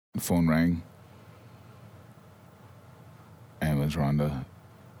The phone rang, and it was Rhonda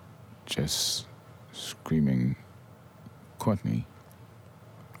just screaming, Courtney,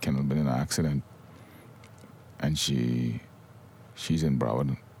 Kendall been in an accident, and she's in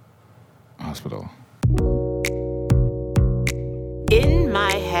Broward Hospital. In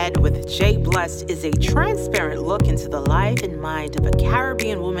My Head with Jay Blessed is a transparent look into the life and mind of a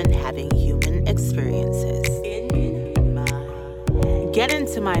Caribbean woman having human experiences. In my head. Get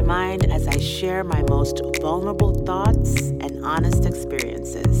into my mind as I share my most vulnerable thoughts and honest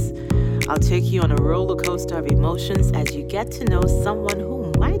experiences. I'll take you on a roller coaster of emotions as you get to know someone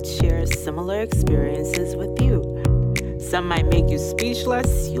who might share similar experiences with you. Some might make you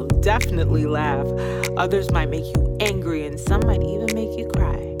speechless, you'll definitely laugh. Others might make you angry, and some might even make you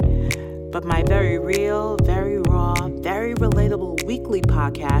cry. But my very real, very raw, very relatable weekly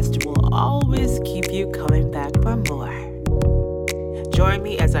podcast will always keep you coming back for more. Join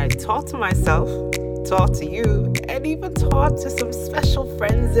me as I talk to myself, talk to you, and even talk to some special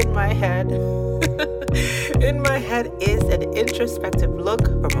friends in my head. In My Head is an introspective look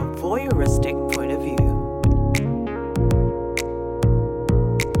from a voyeuristic point of view.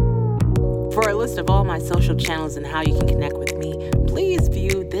 For a list of all my social channels and how you can connect with me, please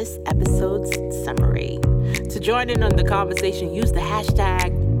view this episode's summary. To join in on the conversation, use the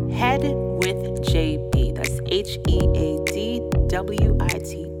hashtag HeadWithJB. That's HeadWithJB.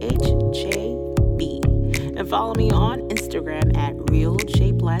 And follow me on Instagram at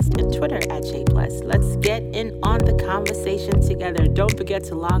RealJBlessed and Twitter at JBlessed. Let's get in on the conversation together. Don't forget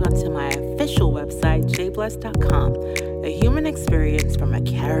to log on to my official website, jblessed.com. A human experience from a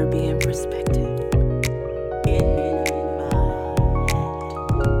Caribbean perspective. In my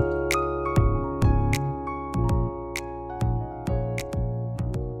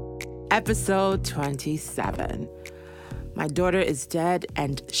head. Episode 27. My daughter is dead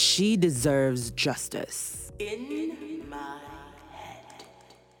and she deserves justice. In my head.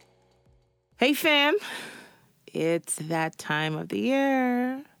 Hey fam, it's that time of the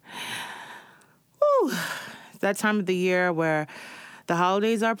year. Woo. That time of the year where the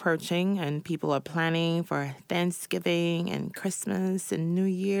holidays are approaching and people are planning for Thanksgiving and Christmas and New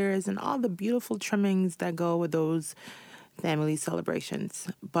Year's and all the beautiful trimmings that go with those family celebrations.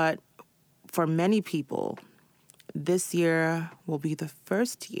 But for many people, this year will be the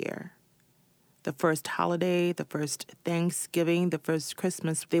first year, the first holiday, the first Thanksgiving, the first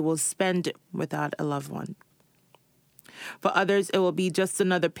Christmas they will spend without a loved one. For others, it will be just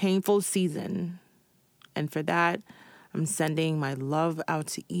another painful season. And for that, I'm sending my love out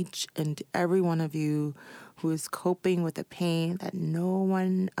to each and every one of you who is coping with a pain that no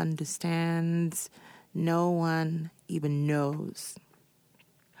one understands, no one even knows.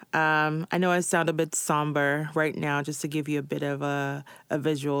 I know I sound a bit somber right now, just to give you a bit of a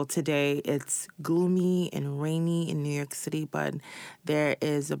visual. Today, it's gloomy and rainy in New York City, but there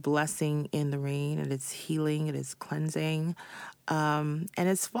is a blessing in the rain. It is healing. It is cleansing. And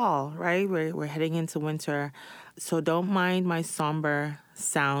it's fall, right? We're heading into winter. So don't mind my somber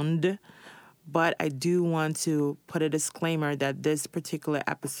sound, but I do want to put a disclaimer that this particular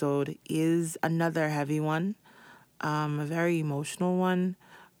episode is another heavy one, a very emotional one,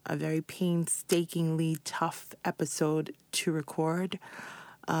 a very painstakingly tough episode to record.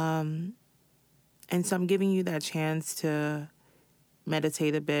 And so I'm giving you that chance to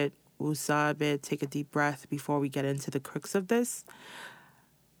meditate a bit, woosah a bit, take a deep breath before we get into the crux of this.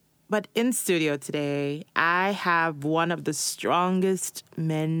 But in studio today, I have one of the strongest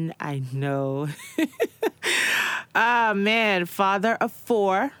men I know. Man, father of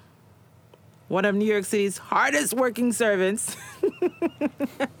 4. One of New York City's hardest working servants.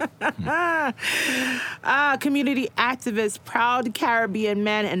 Community activist, proud Caribbean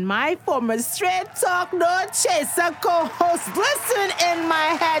man, and my former Straight Talk No Chaser co-host. Listen in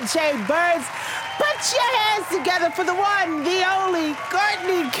my head, Jay Birds. Put your hands together for the one, the only,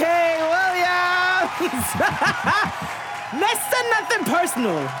 Courtney K. Williams. Mr. Nothing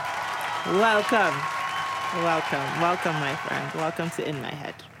Personal. Welcome, my friend. Welcome to In My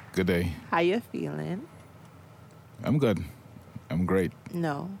Head. Good day. How you feeling? I'm good. I'm great.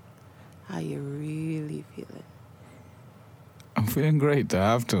 No. How you really feeling? I'm feeling great.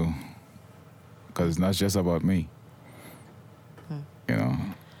 I have to. Because it's not just about me. You know,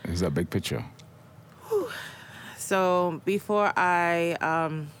 it's a big picture. Whew. So before I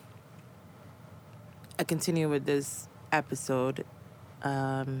continue with this episode,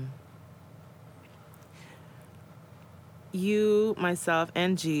 you, myself,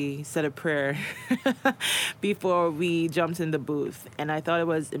 and G said a prayer before we jumped in the booth. And I thought it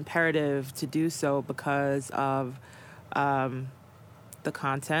was imperative to do so because of the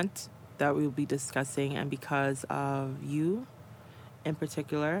content that we'll be discussing and because of you in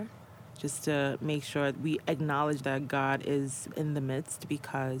particular, just to make sure we acknowledge that God is in the midst,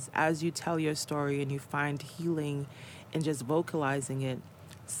 because as you tell your story and you find healing in just vocalizing it,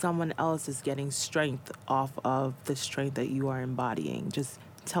 someone else is getting strength off of the strength that you are embodying, just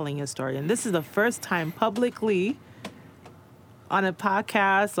telling your story. And this is the first time publicly on a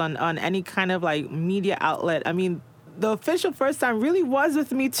podcast, on any kind of like media outlet. I mean, the official first time really was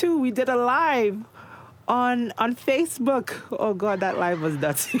with me too. We did a live on Facebook. Oh God, that live was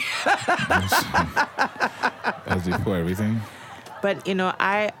nuts. As before everything. But you know,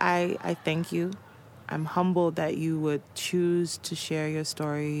 I thank you. I'm humbled that you would choose to share your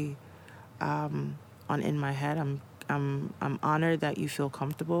story on In My Head. I'm honored that you feel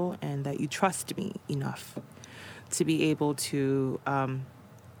comfortable and that you trust me enough to be able to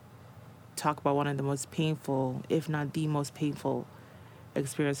talk about one of the most painful, if not the most painful,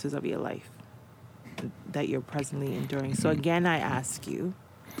 experiences of your life that you're presently enduring. So again, I ask you,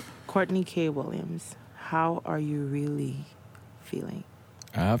 Courtney K. Williams, how are you really feeling?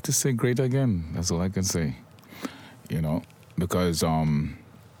 I have to say great again. That's all I can say. You know, because the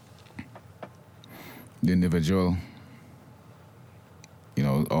individual, you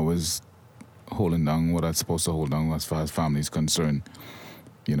know, always holding down what I'm supposed to hold down as far as family is concerned,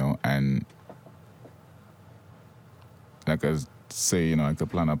 you know, and like I say, you know, I could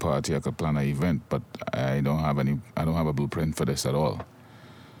plan a party, I could plan an event, but I don't have a blueprint for this at all,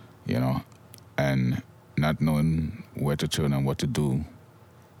 you know, and not knowing where to turn and what to do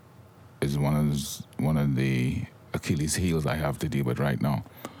is one of the Achilles heels I have to deal with right now,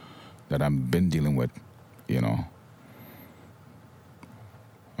 that I've been dealing with, you know.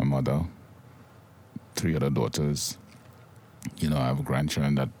 My mother, 3 other daughters, you know, I have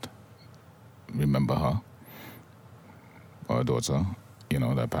grandchildren that remember her, or a daughter, you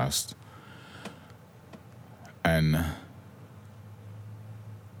know, that passed. And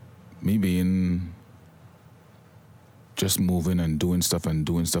me being just moving and doing stuff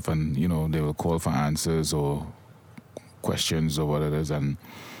and, you know, they will call for answers or questions or what it is.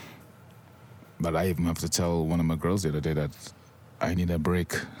 But I even have to tell one of my girls the other day that I need a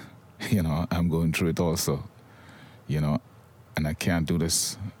break. You know, I'm going through it also, you know, and I can't do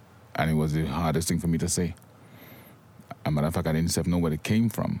this. And it was the hardest thing for me to say. As a matter of fact, I didn't even know where it came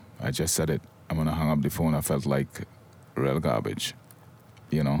from. I just said it. I'm going to hang up the phone. I felt like real garbage,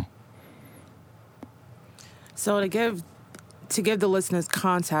 you know. So to give the listeners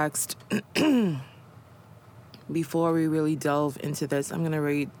context, before we really delve into this, I'm going to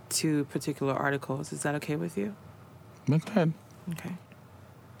read 2 particular articles. Is that okay with you? Go ahead. Okay.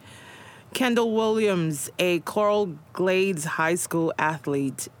 Kendall Williams, a Coral Glades High School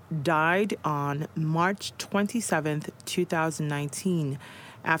athlete, died on March 27th, 2019,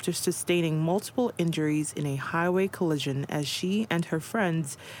 after sustaining multiple injuries in a highway collision as she and her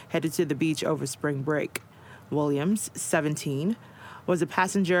friends headed to the beach over spring break. Williams, 17, was a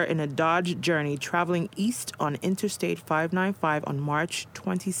passenger in a Dodge Journey traveling east on Interstate 595 on March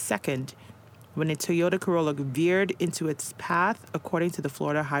 22nd when a Toyota Corolla veered into its path, according to the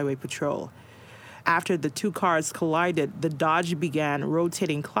Florida Highway Patrol. After the 2 cars collided, the Dodge began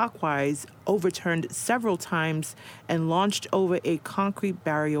rotating clockwise, overturned several times, and launched over a concrete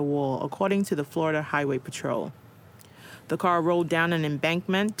barrier wall, according to the Florida Highway Patrol. The car rolled down an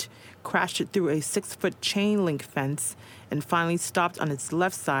embankment, crashed through a 6-foot chain link fence, and finally stopped on its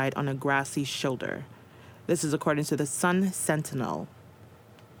left side on a grassy shoulder. This is according to the Sun Sentinel.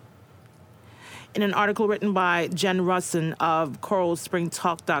 In an article written by Jen Russin of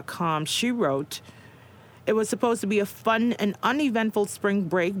CoralSpringTalk.com, she wrote, "It was supposed to be a fun and uneventful spring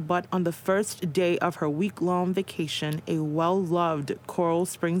break, but on the first day of her week-long vacation, a well-loved Coral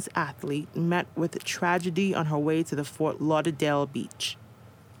Springs athlete met with tragedy on her way to the Fort Lauderdale beach."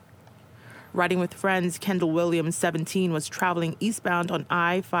 Riding with friends, Kendall Williams, 17, was traveling eastbound on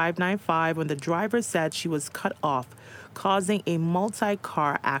I-595 when the driver said she was cut off, causing a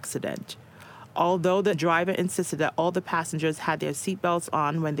multi-car accident. Although the driver insisted that all the passengers had their seatbelts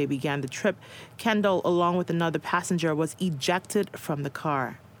on when they began the trip, Kendall, along with another passenger, was ejected from the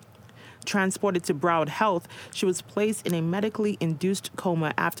car. Transported to Broward Health, she was placed in a medically induced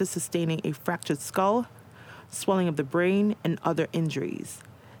coma after sustaining a fractured skull, swelling of the brain, and other injuries.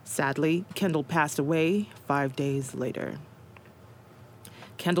 Sadly, Kendall passed away 5 days later.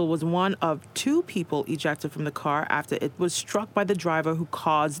 Kendall was one of 2 people ejected from the car after it was struck by the driver who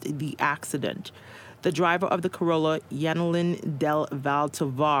caused the accident. The driver of the Corolla, Yanelin Del Val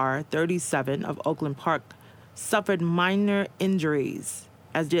Tovar, 37, of Oakland Park, suffered minor injuries,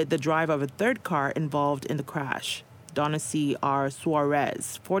 as did the driver of a 3rd car involved in the crash. Donna C. R.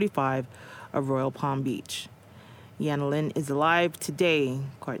 Suarez, 45, of Royal Palm Beach. Yana Lynn is alive today,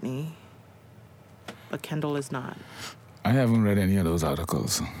 Courtney, but Kendall is not. I haven't read any of those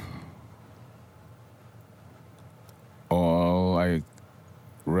articles. All I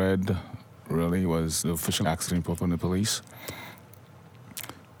read really was the official accident report from the police.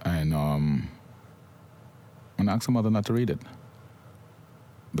 And I asked my mother not to read it.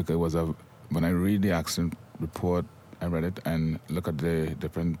 Because when I read the accident report, I read it and look at the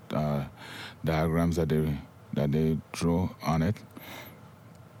different diagrams that they drew on it.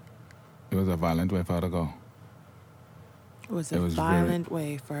 It was a violent way for her to go. It was a violent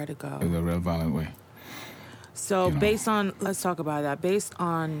way for her to go. It was a real violent way. So based on, let's talk about that. Based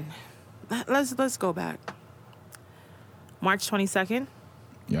on, let's go back. March 22nd?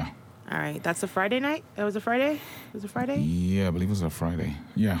 Yeah. All right. That's a Friday night? It was a Friday? It was a Friday? Yeah, I believe it was a Friday.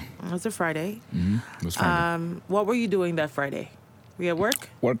 Yeah. It was a Friday. Mm-hmm. It was Friday. What were you doing that Friday? Were you at work?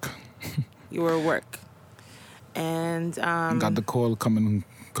 Work. You were at work. And got the call coming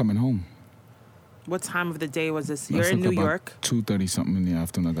home. What time of the day was this? You're in New York. 2:30 something in the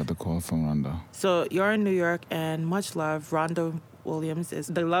afternoon. I got the call from Rhonda. So you're in New York, and much love. Rhonda Williams is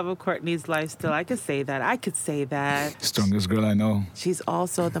the love of Courtney's life still. I could say that. Strongest girl I know. She's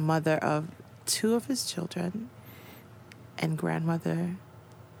also the mother of 2 of his children and grandmother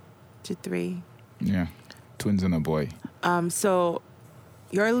to 3. Yeah. Twins and a boy. So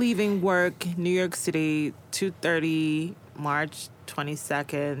you're leaving work, New York City, 2:30, March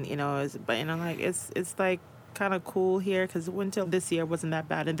 22nd. It's like kind of cool here because winter this year wasn't that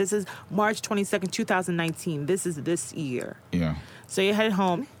bad. And this is March 22nd, 2019. This is this year. Yeah. So you headed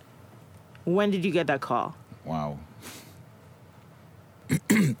home. When did you get that call? Wow.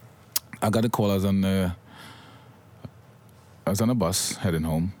 I got a call. I was on a bus heading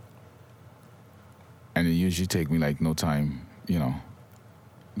home. And it usually take me like no time,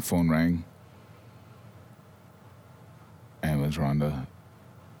 The phone rang. And it was Rhonda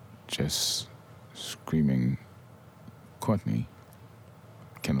just screaming, Courtney,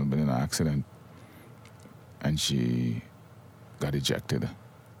 Kendall been in an accident. And she got ejected.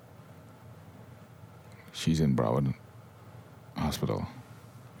 She's in Broward Hospital.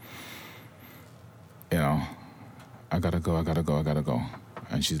 I gotta go.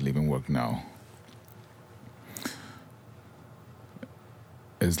 And she's leaving work now.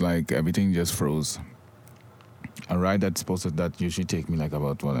 It's like everything just froze. A ride that usually take me like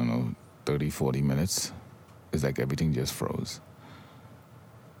about, 30, 40 minutes. It's like everything just froze.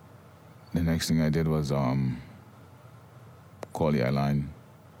 The next thing I did was call the airline,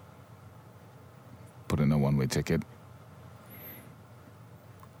 put in a one-way ticket,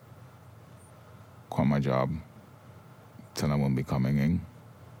 call my job, tell them I won't be coming in.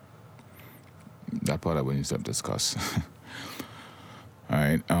 That part I wouldn't have discussed. All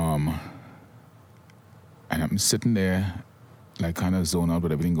right. And I'm sitting there, like kind of zoned out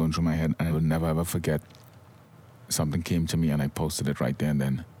with everything going through my head, and I will never ever forget. Something came to me, and I posted it right there and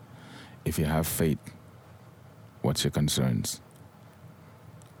then. If you have faith, what's your concerns?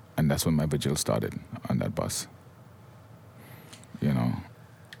 And that's when my vigil started on that bus.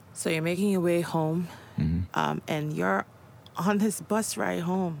 So you're making your way home, and you're on this bus ride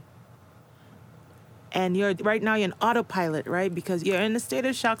home. And right now you're in autopilot, right? Because you're in a state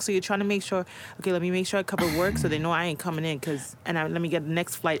of shock, so you're trying to make sure, okay, let me make sure I cover work so they know I ain't coming in, let me get the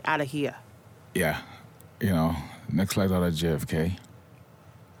next flight out of here. Yeah. Next flight out of JFK.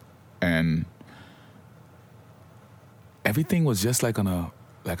 And everything was just like on a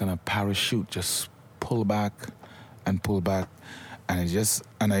parachute, just pull back. And I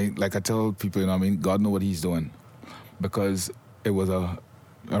tell people, God knows what he's doing. Because it was a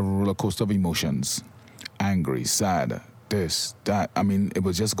roller coaster of emotions. Angry, sad, this, that. It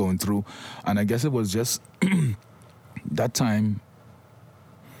was just going through. And I guess it was just that time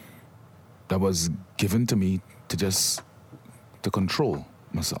that was given to me to control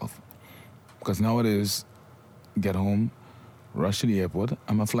myself. Because nowadays, get home, rush to the airport,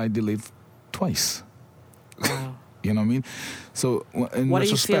 I'm a flight delayed twice. Wow. You know what I mean? So, in what are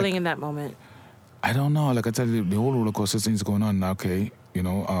you feeling in that moment? I don't know. Like I tell you, the whole roller coaster thing's going on now. Okay,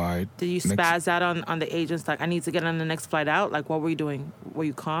 all right. Did you spaz out on the agents? Like, I need to get on the next flight out? Like, what were you doing? Were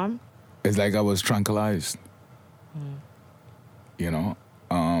you calm? It's like I was tranquilized. I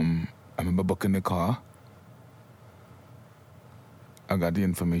remember booking the car. I got the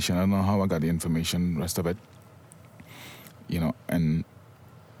information. I don't know how I got the information, rest of it. And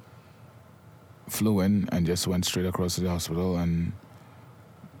flew in and just went straight across to the hospital and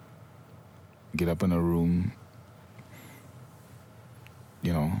get up in a room,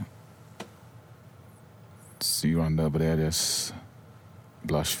 see see Rhonda over there just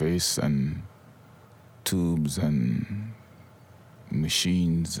blush face and tubes and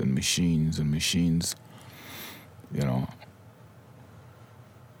machines and machines and machines, you know.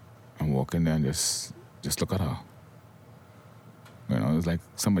 And walk in there and just look at her. You know, it's like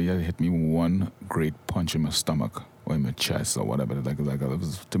somebody had hit me with one great punch in my stomach or in my chest or whatever.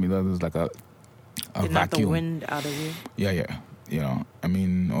 To me, that was like a Did vacuum. knock the wind out of you? Yeah. You know, I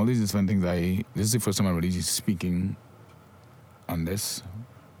mean, all these different things. This is the first time I'm really speaking on this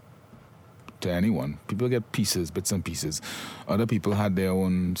to anyone. People get pieces, bits and pieces. Other people had their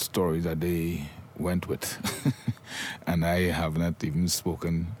own stories that they went with. And I have not even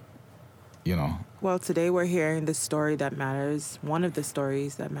spoken, you know. Well, today we're hearing the story that matters, one of the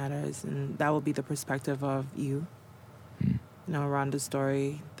stories that matters, and that will be the perspective of you. You know, Rhonda's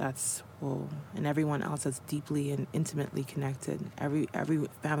story, and everyone else that's deeply and intimately connected. Every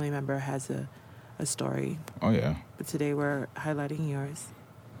family member has a story. Oh, yeah. But today we're highlighting yours.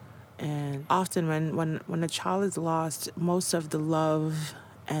 And often when a child is lost, most of the love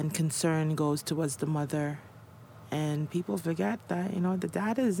and concern goes towards the mother. And people forget that, you know, the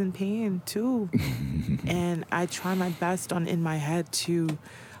dad is in pain too. And I try my best in my head to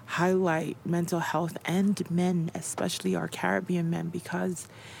highlight mental health and men, especially our Caribbean men, because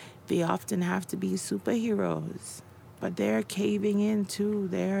they often have to be superheroes. But they're caving in too.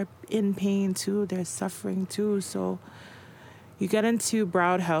 They're in pain too. They're suffering too. So you get into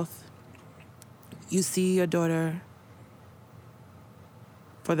Broward Health. You see your daughter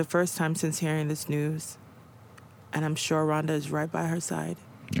for the first time since hearing this news. And I'm sure Rhonda is right by her side.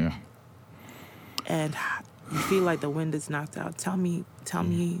 Yeah. And you feel like the wind is knocked out. Tell me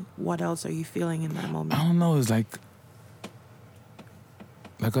what else are you feeling in that moment? I don't know. It's like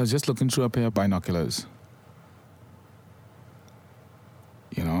I was just looking through a pair of binoculars,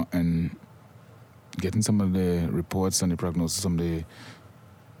 you know, and getting some of the reports and the prognosis from the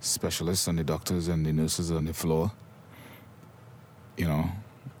specialists and the doctors and the nurses on the floor, you know.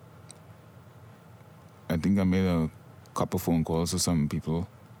 I think I made a couple phone calls to some people,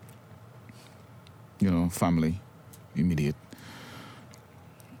 you know, family, immediate.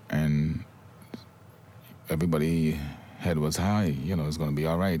 And everybody head was high, you know, it's going to be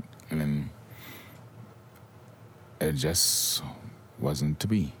all right. And then it just wasn't to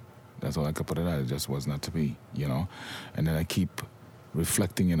be. That's all I could put it at. It just was not to be, you know. And then I keep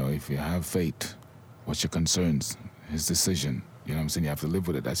reflecting, you know, if you have faith, what's your concerns? His decision. You know what I'm saying? You have to live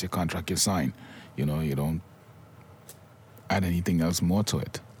with it. That's your contract you sign. You know, you don't add anything else more to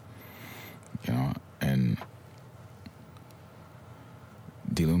it. You know, and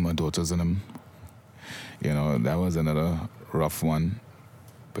dealing with my daughters and them, you know, that was another rough one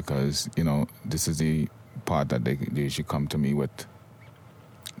because, you know, this is the part that they should come to me with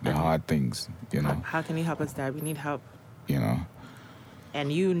the hard things, you know. How can you help us, Dad? We need help. You know.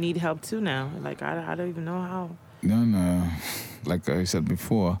 And you need help too now. Like, I don't even know how. No. Like I said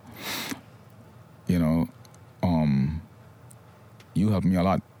before, you know, you helped me a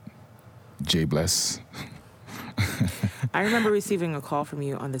lot, Jay Bless. I remember receiving a call from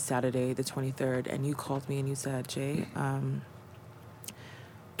you on the Saturday, the 23rd, and you called me and you said, Jay,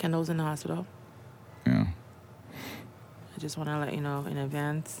 Kendall's in the hospital. Yeah. I just want to let you know in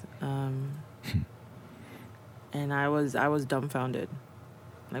advance. And I was dumbfounded.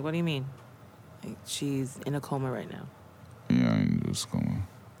 Like, what do you mean? Like, she's in a coma right now. Yeah, in this coma.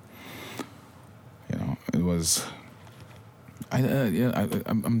 You know, it was.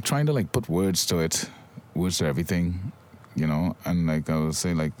 I'm trying to like put words to it, words to everything, you know, and like I will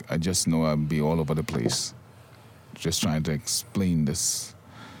say, like I just know I'll be all over the place, just trying to explain this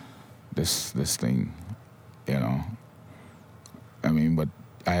thing, you know. I mean, but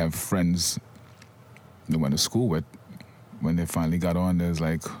I have friends that went to school with. When they finally got on, there's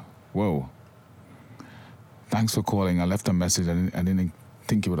like, whoa. Thanks for calling. I left a message. I didn't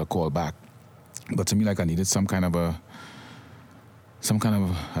think you would have called back. But to me, like I needed some kind of a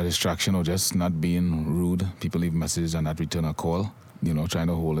distraction or just not being rude. People leave messages and not return a call. You know, trying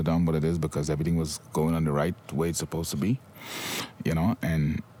to hold it down, but it is because everything was going on the right way it's supposed to be. You know,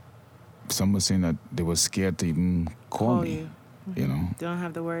 and some were saying that they were scared to even call me. You. You know, don't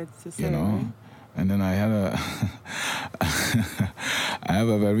have the words to say. You know, right? And then I had I have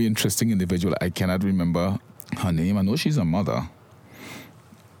a very interesting individual. I cannot remember her name. I know she's a mother,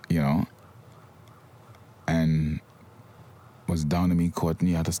 you know, and was down to me,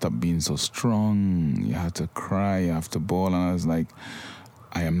 Courtney, you had to stop being so strong. You had to cry, you have to bawl. And I was like,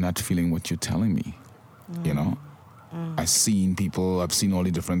 I am not feeling what you're telling me, you know. I've seen people, I've seen all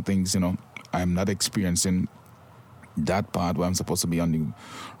the different things, you know. I am not experiencing that part where I'm supposed to be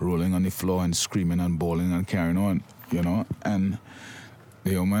rolling on the floor and screaming and bawling and carrying on, you know. And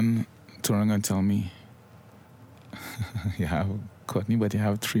the woman turned and tell me, "You have Courtney, but you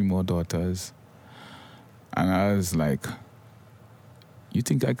have 3 more daughters." And I was like, "You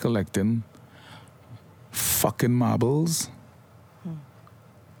think I collecting fucking marbles?"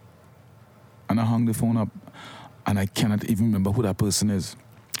 And I hung the phone up, and I cannot even remember who that person is.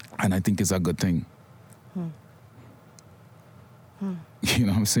 And I think it's a good thing. You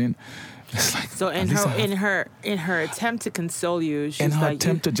know what I'm saying? It's like, so in her attempt to console you, she's in her like,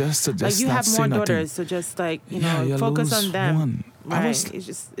 attempt to just like you not have say more nothing. daughters, so just like you focus lose on them. one. Right?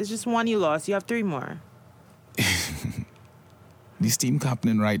 It's just one you lost. You have 3 more. This team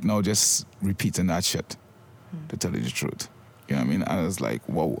captain right now just repeating that shit. To tell you the truth, you know what I mean? I was like,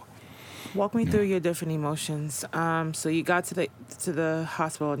 whoa. Walk me through your different emotions. So you got to the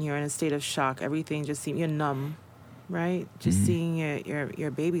hospital and you're in a state of shock. Everything just seemed, you're numb, right? Just seeing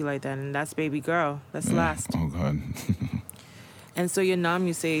your baby like that, and that's baby girl. That's last. Oh God. And so you're numb.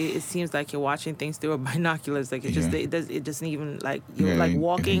 You say it seems like you're watching things through binoculars. Like it just it doesn't even like you're like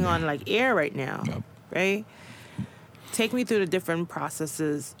walking on like air right now, right? Take me through the different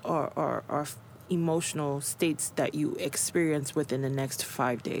processes or emotional states that you experience within the next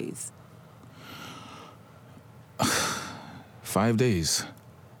 5 days. 5 days.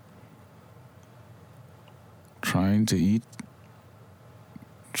 Trying to eat,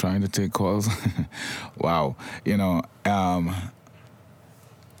 trying to take calls. Wow. You know,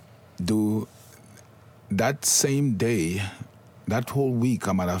 do that same day, that whole week,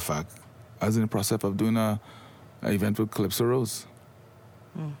 a matter of fact, I was in the process of doing an event with Calypso Rose.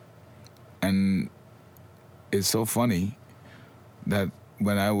 And it's so funny that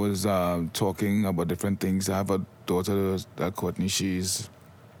when I was talking about different things, I have a daughter, that Courtney, she's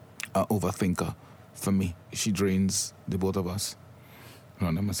an overthinker for me. She drains the both of us.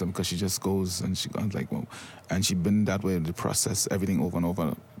 Because she just goes and she goes like, well, and she's been that way in the process, everything over and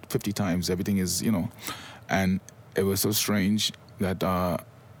over, 50 times, everything is, you know. And it was so strange that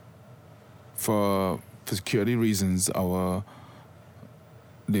for security reasons,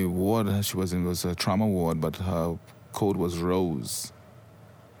 the ward that she was in was a trauma ward, but her code was Rose.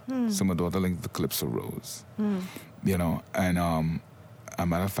 So my daughter linked the Calypso Rose. You know, and a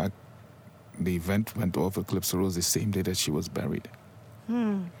matter of fact, the event went off with Calypso Rose the same day that she was buried.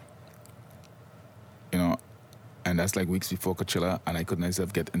 You know, and that's like weeks before Coachella, and I couldn't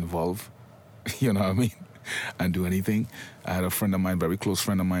myself get involved, you know what I mean, and do anything. I had a friend of mine, very close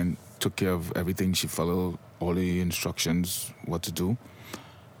friend of mine, took care of everything. She followed all the instructions, what to do.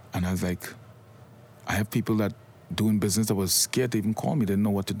 And I was like, I have people that doing business that was scared to even call me, didn't know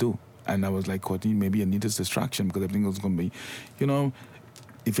what to do. And I was like, Courtney, maybe I need this distraction because everything was going to be, you know,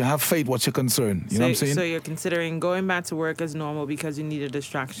 if you have faith, what's your concern? You know what I'm saying? So you're considering going back to work as normal because you need a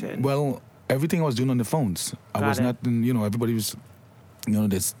distraction. Well, everything I was doing on the phones. I was not, you know, everybody was, you know,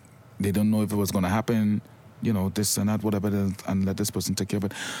 they don't know if it was going to happen, you know, this and that, whatever, and let this person take care of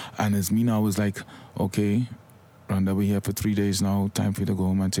it. And as me now, I was like, okay, Rhonda, we're here for 3 days now. Time for you to go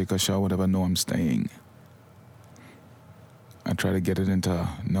home and take a shower, whatever. No, I'm staying. I try to get it into,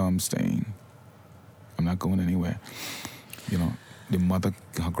 no, I'm staying. I'm not going anywhere. You know,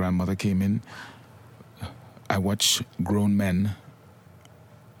 her grandmother came in. I watched grown men.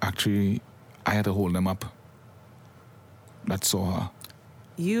 Actually, I had to hold them up. That saw her.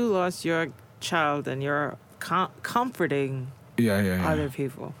 You lost your child and you're comforting other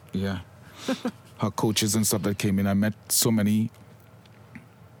people. Yeah. Her coaches and stuff that came in. I met so many.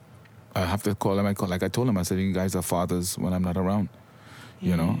 I have to call them. Like I told them, I said, you guys are fathers when I'm not around.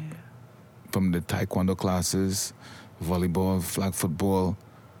 You know? From the taekwondo classes, volleyball, flag football,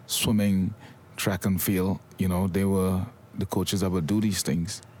 swimming, track and field. You know, they were the coaches that would do these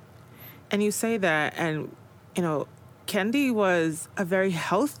things. And you say that, and, you know, Kendi was a very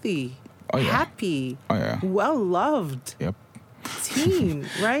healthy, happy, well-loved teen,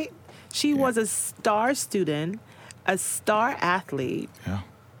 right? She was a star student, a star athlete. Yeah.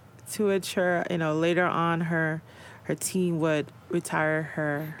 To which her, you know, later on her team would retire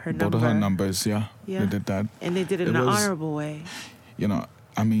her number. Both of her numbers, yeah. They did that. And they did it in an honorable way. You know,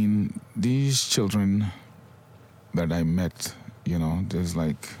 I mean, these children that I met, you know, I was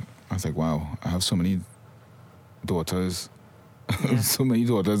like, wow, I have so many daughters, so many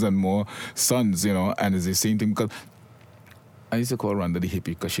daughters and more sons, you know, and it's the same thing because I used to call Rhonda the hippie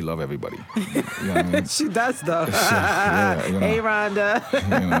because she loved everybody. You know what I mean? She does, though. You know, hey, Rhonda.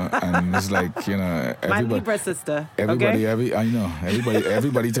 You know, and it's like, you know, everybody. My Libra sister. Everybody,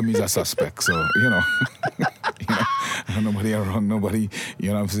 everybody to me is a suspect. So, you know, nobody are wrong, nobody, you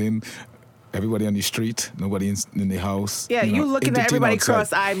know what I'm saying? everybody on the street, nobody in the house. Yeah, you know, looking at entertain everybody outside.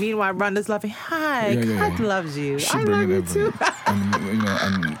 cross-eyed. Meanwhile, Rhonda's laughing. Hi, God loves you. She I bring love it you every, too. and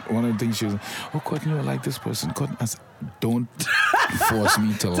and one of the things she was, oh, Courtney, you like this person. Courtney, I said, don't force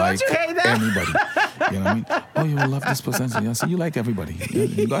me to like you hate that? anybody. You know what I mean? Oh, you love this person. I said, you like everybody.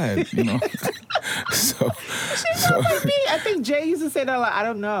 Yeah, go ahead. So I think Jay used to say that. Like, I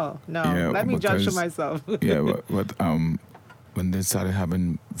don't know. No, Yeah, let me judge for because- myself. yeah, but when they started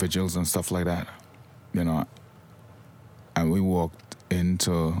having vigils and stuff like that, and we walked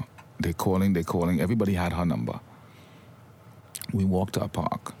into, they calling, everybody had her number. We walked to a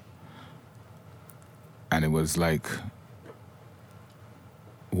park, and it was like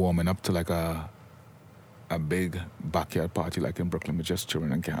warming up to like a big backyard party like in Brooklyn with just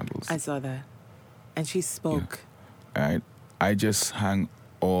children and candles. I saw that, and she spoke, Right? I just hung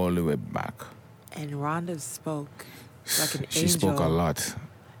all the way back. and Rhonda spoke like an She angel. spoke a lot.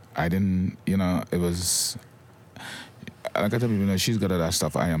 I didn't, it was, like I tell people, she's good at that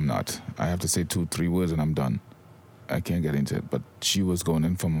stuff. I am not. I have to say 2-3 words and I'm done. I can't get into it. But she was going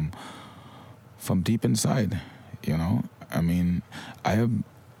in from deep inside, I mean,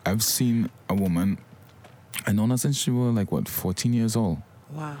 I've seen a woman, I known her since she was 14 years old.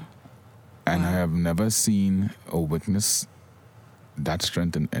 Wow. And Wow. I have never seen or witnessed that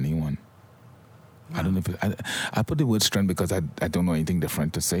strength in anyone. I don't know if I put the word strength because I don't know anything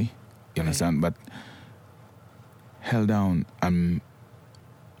different to say. You understand? But held down, from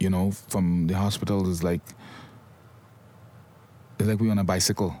the hospital it's like we on a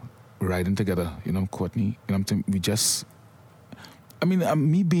bicycle riding together. Courtney. We just. I mean,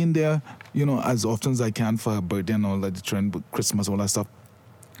 me being there, as often as I can for her birthday and all that, the trend, Christmas, all that stuff.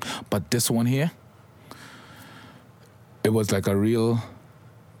 But this one here, it was like a real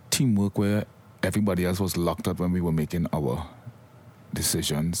teamwork where everybody else was locked up when we were making our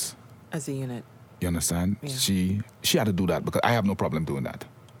decisions. As a unit. You understand? Yeah. She had to do that because I have no problem doing that.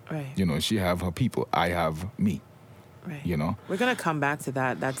 Right. She have her people. I have me. Right. We're going to come back to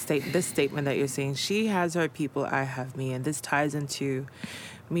this statement that you're saying. She has her people, I have me. And this ties into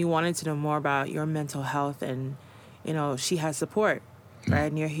me wanting to know more about your mental health. And, she has support, right?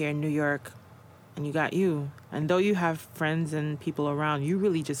 And you're here in New York and you got you. And though you have friends and people around, you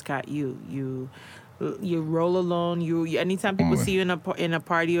really just got you. You roll alone. You anytime people see you in a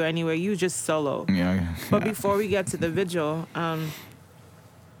party or anywhere, you just solo. Yeah. But before we get to the vigil,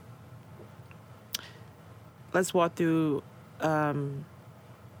 let's walk through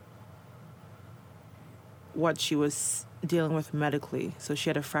what she was dealing with medically. So she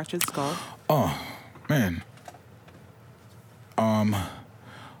had a fractured skull. Oh, man.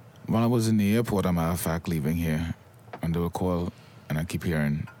 While I was in the airport, as a matter of fact, leaving here, and they will call, and I keep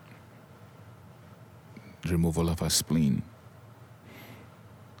hearing removal of her spleen.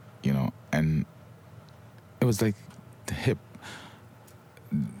 And it was like the hip.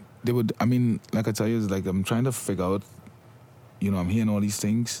 They would, like I tell you, it's like I'm trying to figure out, I'm hearing all these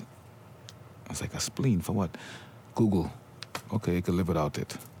things. I was like, a spleen for what? Google. Okay, you can live without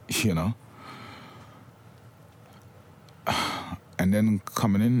it, And then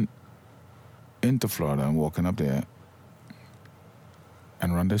coming into Florida and walking up there,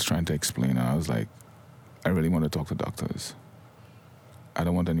 and Rhonda's trying to explain, and I was like, I really want to talk to doctors. I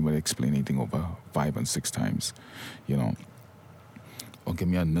don't want anybody to explain anything over 5 and 6 times, Or give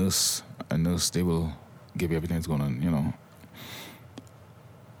me a nurse. A nurse, they will give you everything that's going on,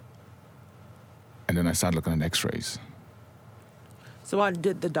 And then I started looking at x-rays. So what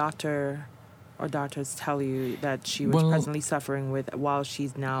did the doctor or doctors tell you that she was presently suffering with while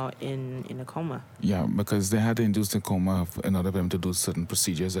she's now in a coma? Yeah, because they had to induce the coma in order for them to do certain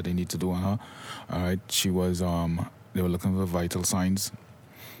procedures that they need to do on her. All right, she was, they were looking for vital signs.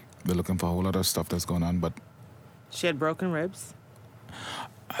 They're looking for a whole lot of stuff that's going on, but... She had broken ribs?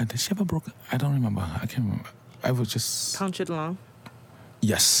 Did she have a broken... I don't remember. I can't remember. I was just... Punctured lung?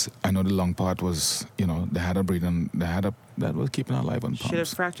 Yes, I know the lung part was, they had her breathing, that was keeping her alive on pumps. She had a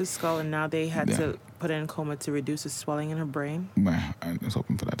fractured skull, and now they had to put her in coma to reduce the swelling in her brain. Man, I was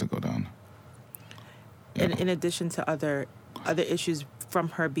hoping for that to go down. And in addition to other issues from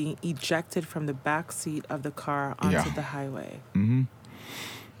her being ejected from the back seat of the car onto the highway. Mm-hmm.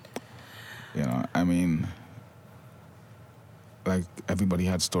 Like everybody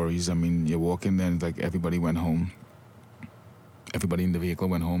had stories. You walk in there and like everybody went home. Everybody in the vehicle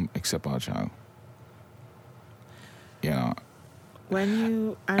went home except our child. When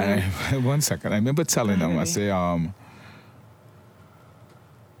you... One second. I remember telling them, I say,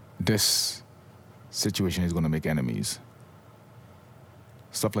 this situation is going to make enemies.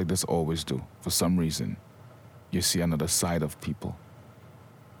 Stuff like this always do. For some reason, you see another side of people.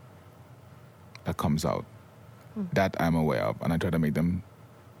 that comes out. That I'm aware of, and I try to make them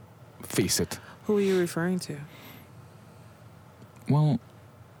face it. Who are you referring to? Well,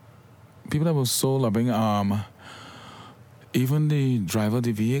 people that were so loving, even the driver of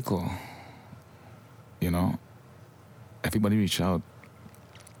the vehicle, everybody reached out,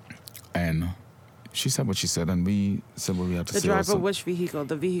 and she said what she said, and we said what we had to say. The driver also. of which vehicle?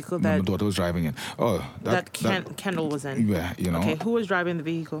 The vehicle My that daughter was driving it. Oh, Kendall was in? Yeah, Okay, who was driving the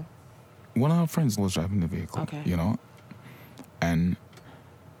vehicle? One of our friends was driving the vehicle. Okay. And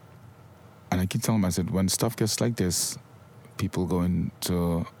I keep telling him, I said, when stuff gets like this, people go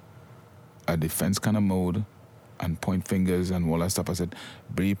into a defense kind of mode and point fingers and all that stuff. I said,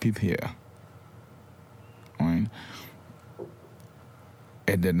 breathe people here. All right?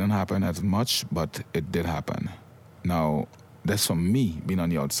 It didn't happen as much, but it did happen. Now, that's from me being on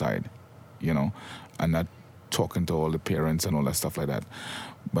the outside, and not talking to all the parents and all that stuff like that.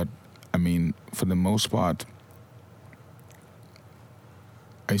 But, I mean, for the most part,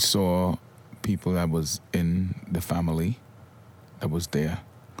 I saw people that was in the family that was there.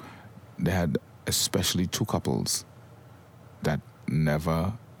 They had especially two couples that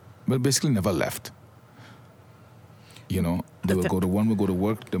basically never left. They will go to one will go to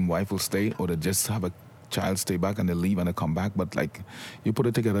work, the wife will stay, or they just have a child stay back and they leave and they come back. But like you put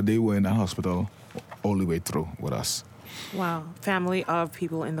it together, they were in that hospital all the way through with us. Wow. Family of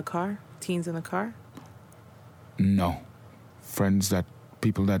people in the car? Teens in the car? No.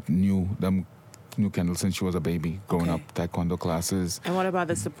 People that knew Kendall since she was a baby, growing up, taekwondo classes. And what about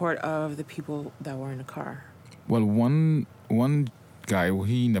the support of the people that were in the car? Well, one guy,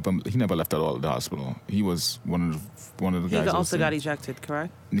 he never left at all the hospital. He was one of the guys. He also got ejected,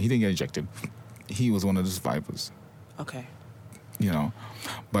 correct? He didn't get ejected. He was one of the survivors. Okay.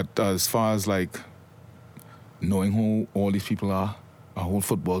 But as far as like knowing who all these people are, a whole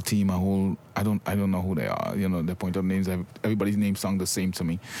football team, I don't know who they are. They point out names. Everybody's name sound the same to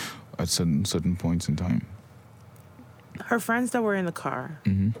me at certain points in time. Her friends that were in the car,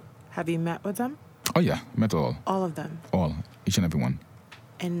 have you met with them? Oh yeah, met all. All of them? All, each and every one.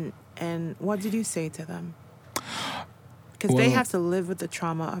 And what did you say to them? Because they have to live with the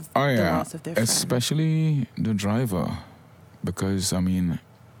trauma of the loss of their friend. Especially the driver, because, I mean,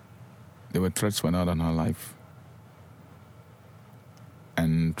 there were threats went out on her life.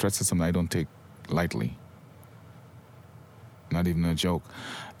 And threats is something I don't take lightly. Not even a joke.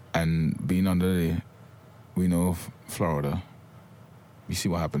 And being we know Florida, we see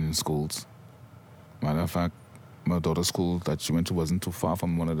what happened in schools. Matter of fact, my daughter's school that she went to wasn't too far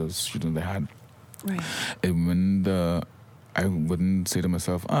from one of the students they had. Right. And I wouldn't say to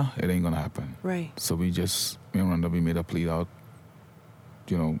myself, it ain't gonna happen. Right. So we made a plea out,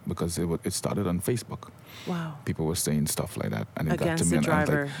 because it started on Facebook. Wow. People were saying stuff like that. And it against got to me, the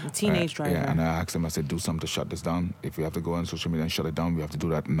driver, the teenage driver. Yeah, and I asked them, I said, do something to shut this down. If we have to go on social media and shut it down, we have to do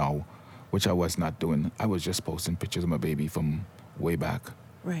that now, which I was not doing. I was just posting pictures of my baby from way back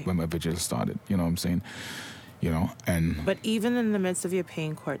when my vigil started. You know what I'm saying? But even in the midst of your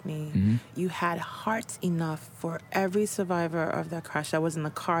pain, Courtney, you had heart enough for every survivor of that crash that was in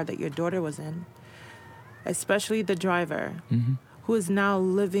the car that your daughter was in, especially the driver, who is now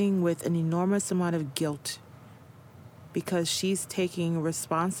living with an enormous amount of guilt because she's taking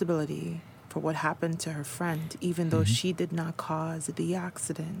responsibility for what happened to her friend, even though she did not cause the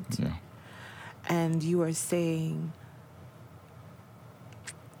accident. Yeah. And you are saying,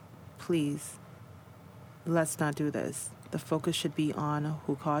 please, let's not do this. The focus should be on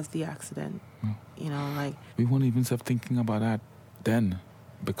who caused the accident. We won't even start thinking about that then,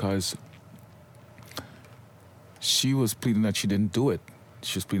 because she was pleading that she didn't do it.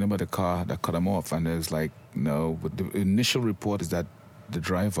 She was pleading about the car that cut him off, and there's like, no. But the initial report is that the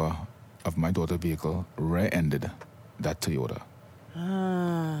driver of my daughter's vehicle rear-ended that Toyota.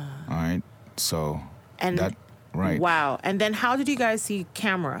 All right, so right. Wow. And then how did you guys see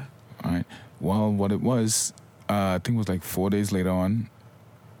camera? All right. Well, what it was, I think it was like 4 days later on,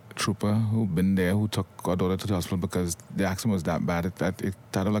 a trooper who been there who took our daughter to the hospital because the accident was that bad. It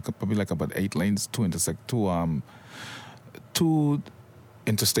started probably about 8 lanes, two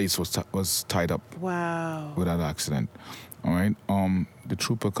interstates was tied up. Wow. With that accident. All right. The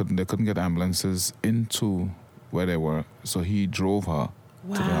trooper couldn't get ambulances into where they were, so he drove her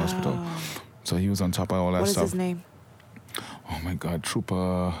to the hospital. So he was on top of all that stuff. What is his name? Oh my God,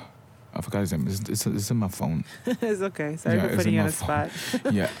 Trooper. I forgot his name. It's in my phone. It's okay. Sorry for putting you on the spot.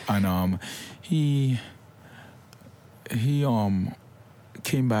 Yeah, and he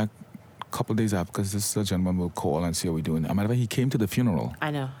came back a couple of days after because this gentleman will call and see how we're doing. As a matter of fact, he came to the funeral.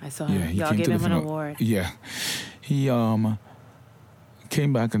 I know. I saw him. Yeah, Y'all gave him an award. Yeah, he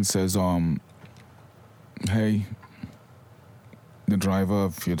came back and says hey, the driver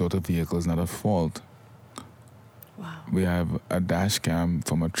of your daughter's vehicle is not at fault. Wow. We have a dash cam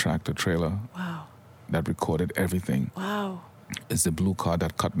from a tractor trailer Wow. that recorded everything. Wow. It's the blue car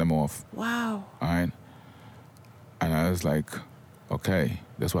that cut them off. Wow. All right. And I was like, okay.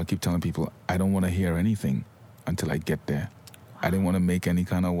 That's why I keep telling people I don't want to hear anything until I get there. Wow. I didn't want to make any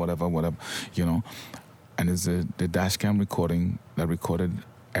kind of whatever, you know. And it's the dash cam recording that recorded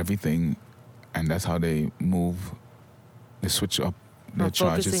everything, and that's how they switch up their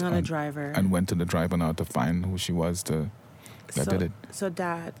charges. Focusing on the driver. And went to the driver now to find who she was that did it. So,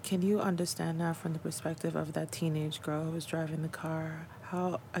 Dad, can you understand now from the perspective of that teenage girl who was driving the car,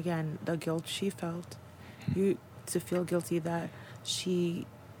 how, again, the guilt she felt, you to feel guilty that she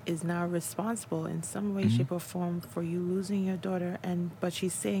is now responsible in some way, shape, or form for you losing your daughter, but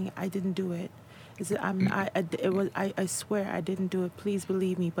she's saying, I didn't do it. I swear I didn't do it. Please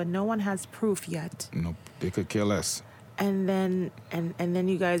believe me. But no one has proof yet. Nope, they could care less. And then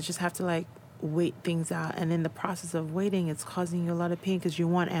you guys just have to like wait things out. And in the process of waiting, it's causing you a lot of pain because you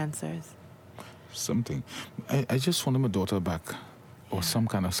want answers. Something. I just wanted my daughter back, or some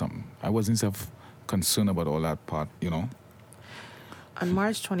kind of something. I wasn't so concerned about all that part, you know. On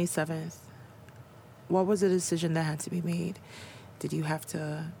March 27th, what was the decision that had to be made? Did you have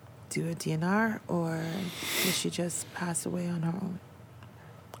to do a DNR, or did she just pass away on her own?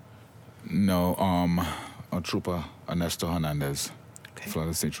 No, a trooper, Ernesto Hernandez,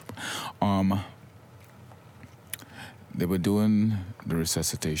 Florida State Trooper. They were doing the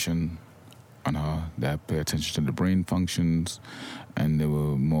resuscitation on her. They had to pay attention to the brain functions, and they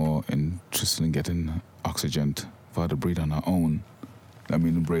were more interested in getting oxygen for her to breathe on her own. I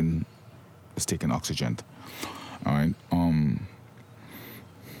mean, the brain is taking oxygen. All right. On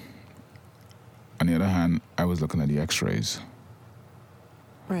the other hand, I was looking at the X-rays.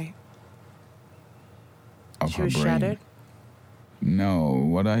 Right. Of she her was brain. shattered? No,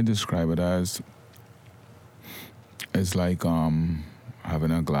 what I describe it as is like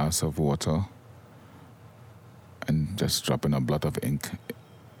having a glass of water and just dropping a blot of ink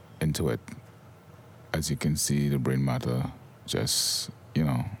into it. As you can see, the brain matter just, you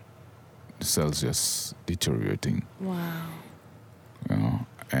know, the cells just deteriorating. Wow. You know,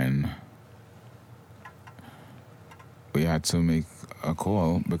 and we had to make a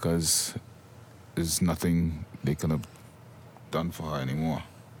call because there's nothing they could have done for her anymore.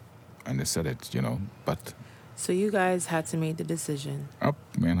 And they said it, you know, but... So you guys had to make the decision of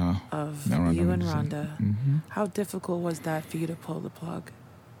you and Rhonda. Mm-hmm. How difficult was that for you to pull the plug?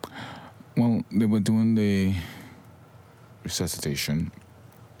 Well, they were doing the resuscitation,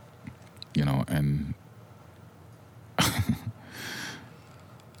 you know, and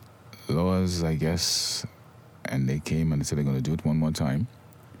laws, I guess, and they came and they said they're going to do it one more time.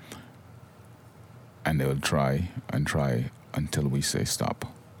 And they will try and try until we say stop.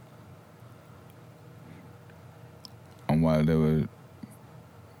 And while they were,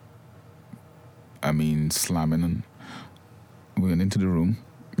 slamming, we went into the room,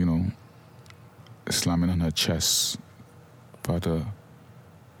 you know, slamming on her chest for the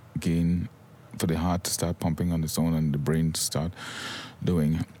heart to start pumping on its own and the brain to start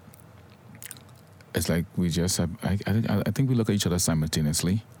doing. It's like we just have, I think we look at each other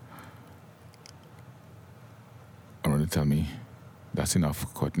simultaneously. Already tell me, that's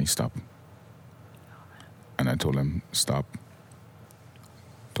enough, Courtney, stop. And I told him, stop.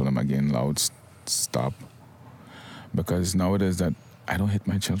 Told him again loud, stop. Because nowadays that I don't hit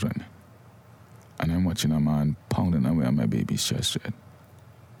my children. And I'm watching a man pounding away on my baby's chest, right?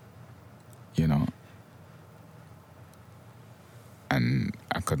 You know? And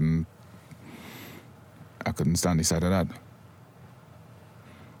I couldn't stand the side of that.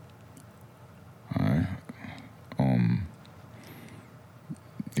 All right.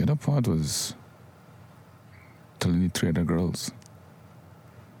 The other part was telling the 3 other girls,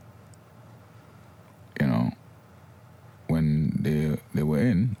 you know, when they were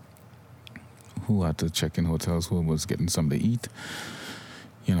in, who had to check in hotels, who was getting something to eat,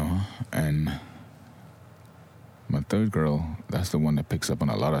 you know, and my 3rd girl, that's the one that picks up on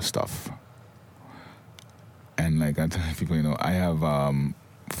a lot of stuff. And like I tell people, you know, I have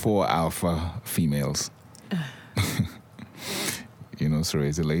 4 alpha females. You know, so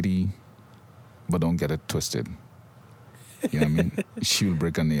raise a lady, but don't get it twisted. You know what I mean? She will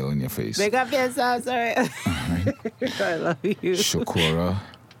break a nail in your face. Make up yourself, sorry. Right? I love you. Shakura,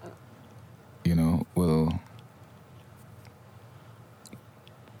 you know, will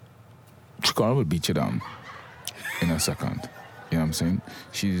beat you down in a second. You know what I'm saying?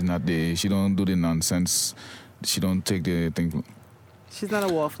 She's not there. She don't do the nonsense. She don't take the thing. She's not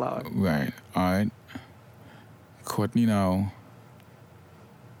a wallflower. Right. All right. Courtney now,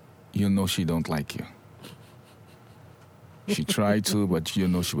 you know she don't like you. She tried to, but you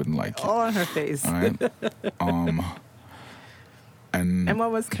know she wouldn't like you. All on her face. All right. And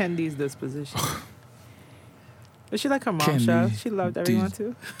what was Kendi's disposition? Was she like her mom? Kendi, She loved everyone the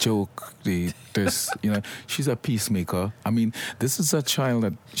too. joke, she's a peacemaker. I mean, this is a child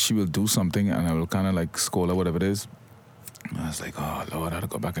that she will do something and I will kind of like scold her, whatever it is. And I was like, oh Lord, I had to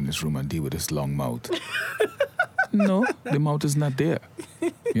go back in this room and deal with this long mouth. No, the mouth is not there.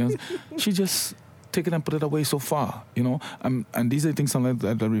 You know, she just take it and put it away so far, you know. And these are things sometimes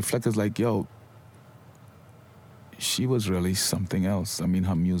that reflect as like, yo, she was really something else. I mean,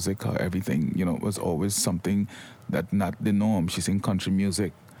 her music, her everything, you know, was always something that not the norm. She sing country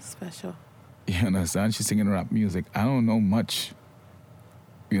music. Special. You understand? She's singing rap music. I don't know much.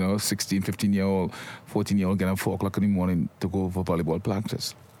 You know, 16, 15-year-old, 14-year-old getting up 4 o'clock in the morning to go for volleyball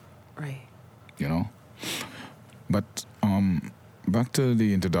practice. Right. You know? But back to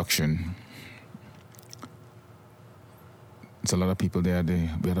the introduction. It's a lot of people there.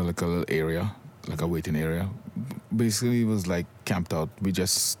 We had like a little area, like a waiting area. Basically, it was like camped out. We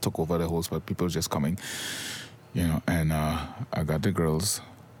just took over the whole spot. People just coming, you know. And I got the girls.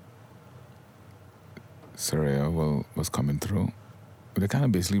 Saraya was coming through. They kind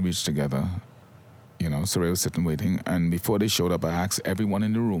of basically reached together. You know, Saraya was sitting waiting. And before they showed up, I asked everyone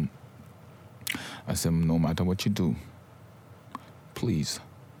in the room. I said, no matter what you do, please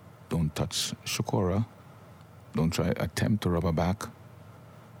don't touch Shakora. Don't try attempt to rub her back.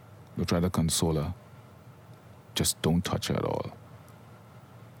 Don't try to console her. Just don't touch her at all.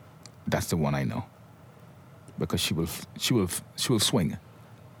 That's the one I know. Because she will swing.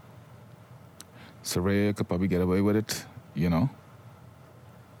 Saraya could probably get away with it, you know.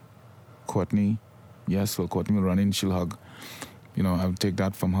 Courtney, yes, well, Courtney will run in, she'll hug. You know, I'll take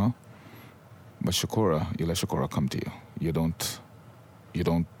that from her. But Shakora, you let Shakora come to you. You don't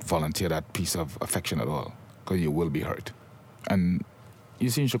volunteer that piece of affection at all, because you will be hurt. And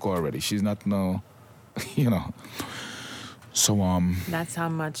you've seen Shakora already. She's not no, you know. So That's how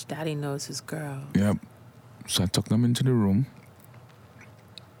much Daddy knows his girl. Yep. So I took them into the room.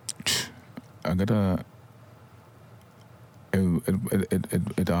 I got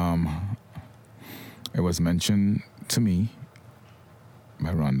it was mentioned to me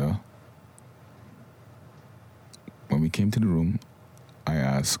by Rhonda. When we came to the room, I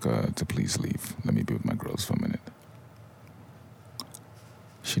asked her to please leave. Let me be with my girls for a minute.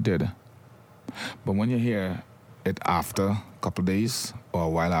 She did. But when you hear it after a couple of days or a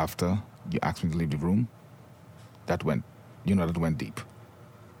while after you asked me to leave the room, that went deep.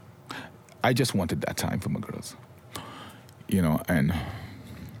 I just wanted that time for my girls. You know, and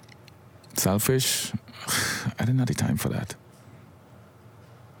selfish, I didn't have the time for that.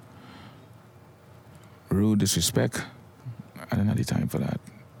 Rude, disrespect, I didn't have the time for that.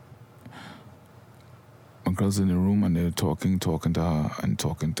 My girls in the room and they were talking to her and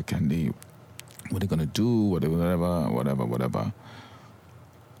talking to Kendi. What are they gonna do? Whatever.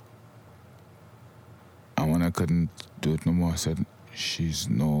 And when I couldn't do it no more, I said, she's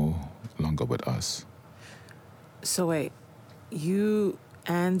no longer with us. So wait, you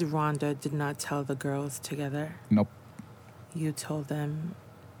and Rhonda did not tell the girls together? Nope. You told them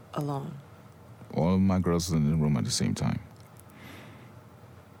alone? All my girls were in the room at the same time.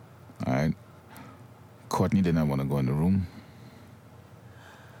 All right. Courtney did not want to go in the room.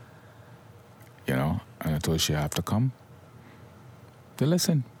 You know, and I told her she have to come. Then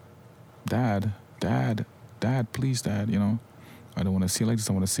listen, Dad, please, Dad, you know. I don't want to see her like this.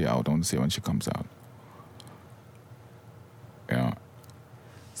 I want to see her out. I want to see her when she comes out. You know.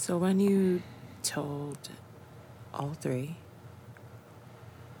 So when you told all three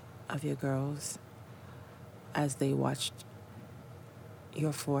of your girls as they watched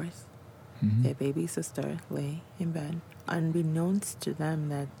your fourth, their baby sister lay in bed, unbeknownst to them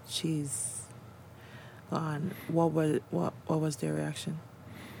that she's gone, what was their reaction?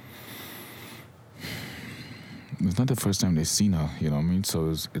 It's not the first time they've seen her, you know what I mean?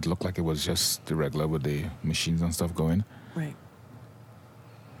 So it looked like it was just the regular with the machines and stuff going. Right.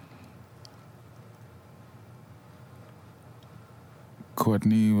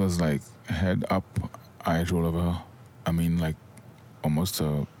 Courtney was like head up, eyes roll over. I mean, like almost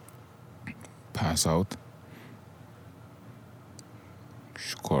to pass out.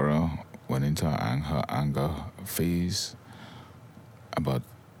 Shakora went into her anger phase about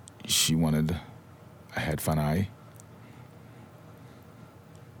she wanted a head for an eye.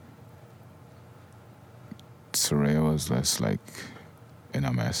 Saraya was just like in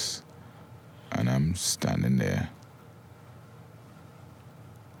a mess, and I'm standing there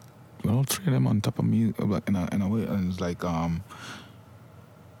all three of them on top of me, like, in a way, and it's like,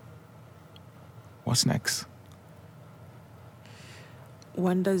 what's next?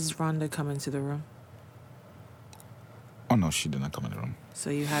 When does Rhonda come into the room? Oh no, she did not come in the room. So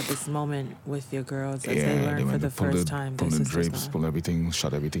you had this moment with your girls as they learned for the first time. Pull their the sister's drapes, gone. pull everything,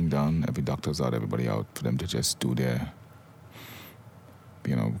 shut everything down. Every doctor's out, everybody out, for them to just do their,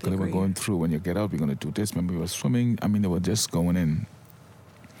 because they were grieve. going through. When you get out, we're gonna do this. Remember, we were swimming. I mean, they were just going in.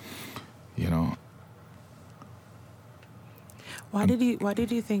 Why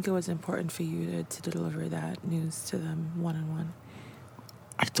did you think it was important for you to deliver that news to them one-on-one?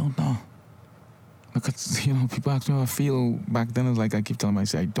 I don't know. Because, people ask me how I feel back then. It's like I keep telling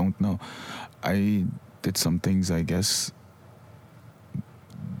myself, I don't know. I did some things, I guess.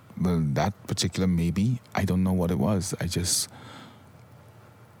 Well, that particular maybe, I don't know what it was. I just,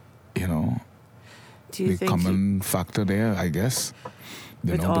 Do you the think common factor there, I guess.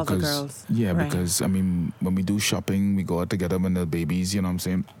 with all the girls? Yeah, Right. because, I mean, when we do shopping, we go out together when they're babies, you know what I'm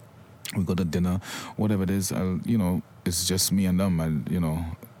saying? We go to dinner, whatever it is, it's just me and them.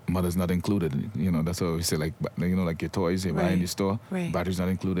 And, mother's not included. That's what I always say, like your toys you buy in Right. the store, Right. battery's not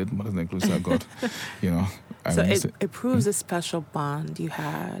included, mother's not included, so I got, So it proves a special bond you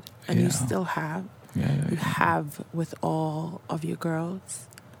had, and you Yeah. still have. Yeah. You have with all of your girls.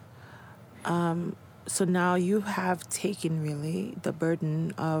 So now you have taken really the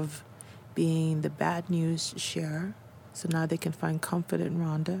burden of being the bad news sharer. So now they can find comfort in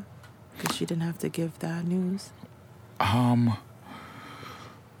Rhonda because she didn't have to give that news.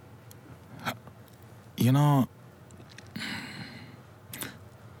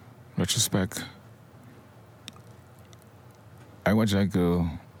 Retrospect, I watched that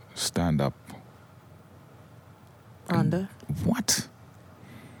girl stand up. Rhonda? What?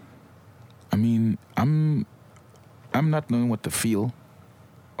 I mean, I'm not knowing what to feel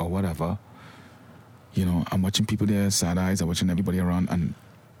or whatever. I'm watching people there, sad eyes. I'm watching everybody around, and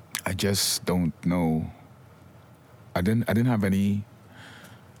I just don't know. I didn't have any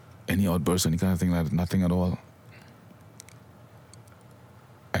outbursts, any kind of thing like that. Nothing at all.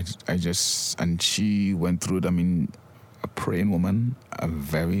 I just, and she went through it. I mean, a praying woman, a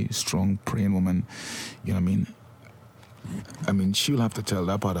very strong praying woman. You know what I mean? I mean, she'll have to tell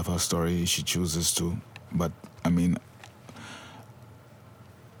that part of her story if she chooses to. But, I mean,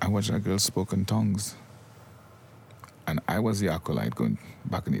 I watched that girl spoke in tongues. And I was the acolyte going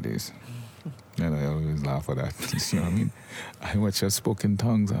back in the days. And I always laugh at that. You know what I mean? I watched her spoke in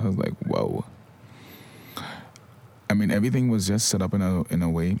tongues. I was like, whoa. I mean, everything was just set up in a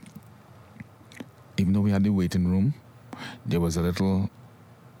way. Even though we had the waiting room, there was a little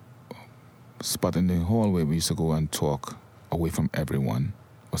spot in the hallway we used to go and talk away from everyone.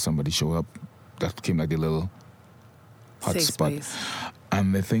 Or somebody showed up, that became like the little hot Safe spot. space.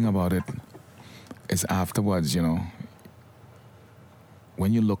 And the thing about it is afterwards,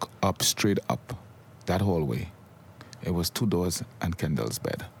 when you look up, straight up, that hallway, it was 2 doors and Kendall's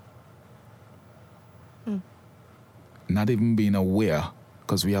bed. Not even being aware,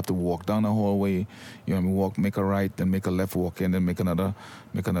 because we have to walk down the hallway, make a right, then make a left, walk in, then make another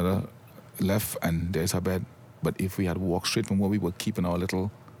left, and there's her bed. But if we had walked straight from where we were keeping our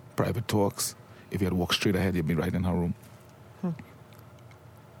little private talks, if we had walked straight ahead, you'd be right in her room.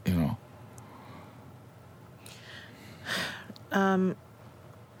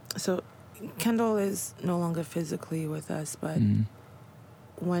 So Kendall is no longer physically with us, but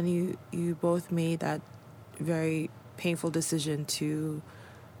when you both made that very painful decision to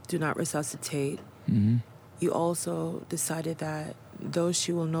do not resuscitate, you also decided that though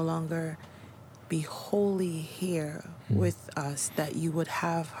she will no longer be wholly here with us, that you would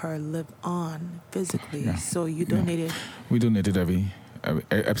have her live on physically. Yeah. So you donated. We donated every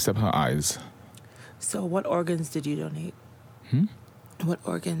except her eyes. So what organs did you donate? What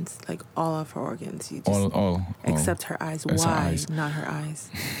organs? Like all of her organs? You just, All. except her eyes. It's her Why eyes. not her eyes?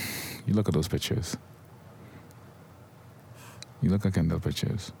 You look at those pictures. You look at Kendall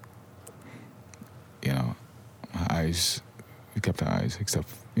pictures. Her eyes, we kept her eyes, except,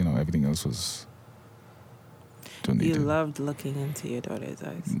 everything else was donated. You loved looking into your daughter's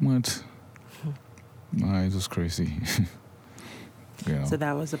eyes. What? My eyes was crazy. So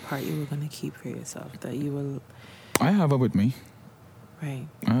that was the part you were going to keep for yourself, that you will... I have her with me. Right.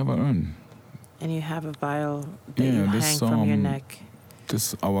 I have her urn. And you have a vial that you hang from your neck.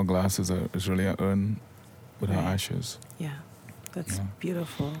 This hourglass is really an urn with her Right. ashes. Yeah. That's Yeah.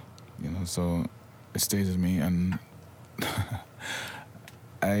 beautiful. So it stays with me, and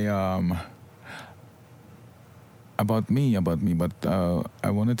about me, but I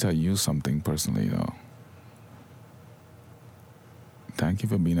want to tell you something personally, though. thank you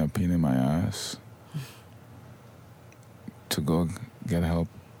for being a pain in my ass to go get help.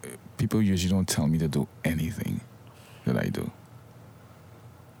 People usually don't tell me to do anything that I do.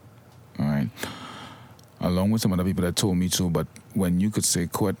 All right. Along with some other people that told me to, but when you could say,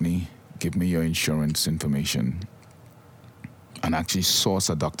 Courtney, give me your insurance information, and actually source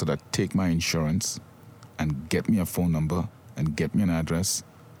a doctor that take my insurance and get me a phone number and get me an address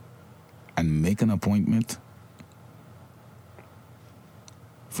and make an appointment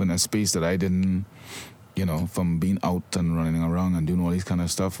from a space that I didn't, from being out and running around and doing all these kind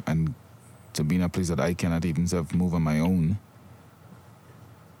of stuff, and to be in a place that I cannot even move on my own,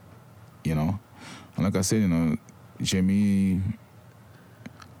 And like I said, Jamie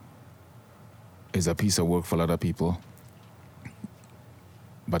is a piece of work for a lot of people,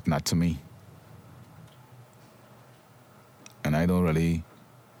 but not to me. And I don't really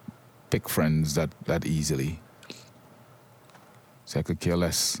pick friends that easily. So I could care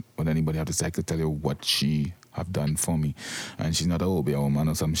less what anybody have to say. I could tell you what she have done for me. And she's not a Obia woman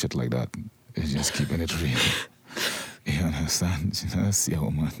or some shit like that. It's just keeping it real. You understand? She's not a Sia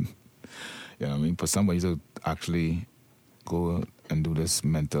woman. You know what I mean? For somebody to actually go and do this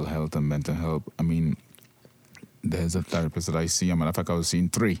mental health and mental health, I mean, there's a therapist that I see. As a matter of fact, I was seeing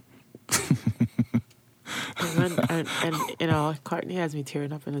 3. and Courtney has me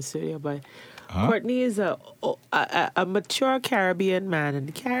tearing up in the studio, but Courtney is a mature Caribbean man,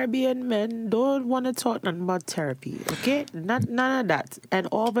 and Caribbean men don't want to talk nothing about therapy, okay? None of that. And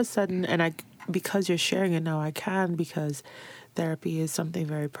all of a sudden, because you're sharing it now, I can, because therapy is something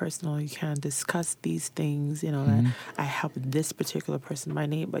very personal. You can discuss these things, that I help this particular person by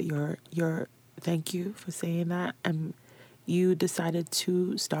name, but you're thank you for saying that. And you decided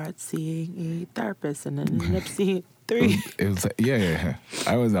to start seeing a therapist, and then ended up seeing 3. It was yeah.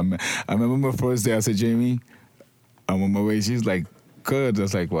 I remember my first day. I said, Jamie, I'm on my way. She's like, good. I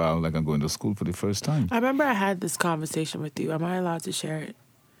was like, wow, like I'm going to school for the first time. I remember I had this conversation with you. Am I allowed to share it?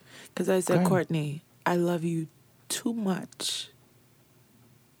 Because I said, Courtney, I love you too much.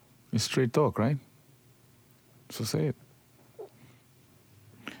 It's straight talk, right? So say it.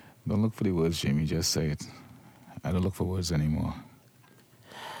 Don't look for the words, Jamie. Just say it. I don't look for words anymore.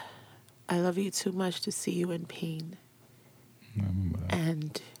 I love you too much to see you in pain. I remember that.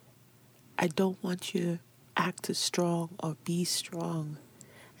 And I don't want you to act as strong or be strong.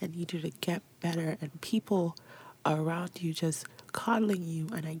 I need you to get better. And people around you just coddling you,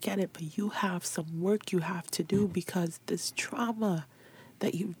 and I get it, but you have some work you have to do, because this trauma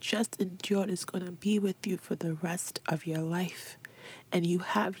that you just endured is going to be with you for the rest of your life. And you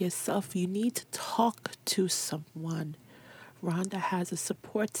need to talk to someone. Rhonda has a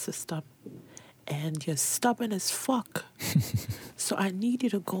support system, and you're stubborn as fuck. So I need you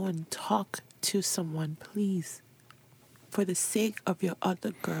to go and talk to someone, please. For the sake of your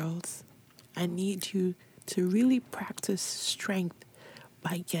other girls, I need you to really practice strength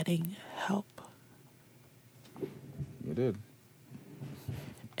by getting help. You did.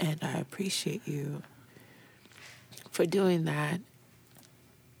 And I appreciate you for doing that.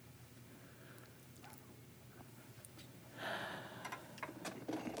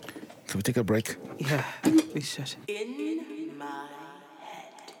 Can we take a break? Yeah, we should. In my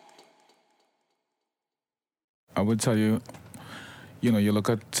head. I would tell you, you look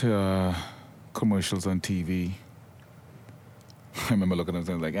at commercials on TV. I remember looking at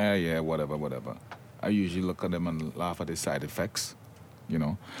them like, yeah, whatever. I usually look at them and laugh at the side effects,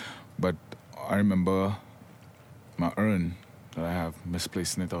 But I remember my urn that I have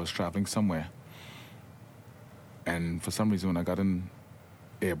misplaced in it. I was traveling somewhere. And for some reason, when I got in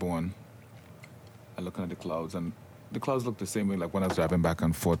airborne, I looking at the clouds, and the clouds looked the same way like when I was driving back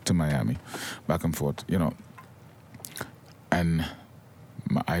and forth to Miami, And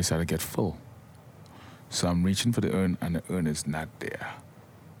my eyes started to get full. So I'm reaching for the urn, and the urn is not there.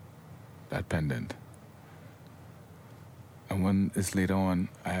 That pendant. And when it's later on,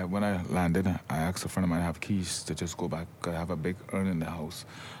 when I landed, I asked a friend of mine to have keys to just go back. I have a big urn in the house.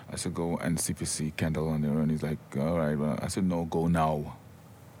 I said, go and see if you see candle on the urn. He's like, all right. Well, I said, no, go now.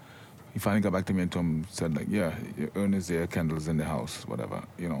 He finally got back to me and said, like, yeah, your urn is there, candles in the house, whatever,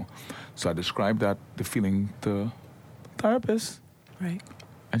 So I described the feeling to the therapist. Right.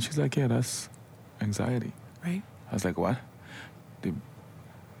 And she's like, yeah, that's anxiety. Right. I was like, what? The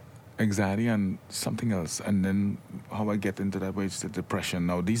anxiety and something else. And then how I get into that way is the depression.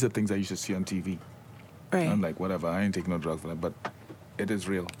 Now, these are things I used to see on TV. Right. I'm like, whatever, I ain't taking no drugs for that. But it is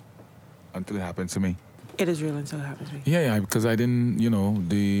real until it happens to me. It is real until it happens to me. Yeah, because I didn't,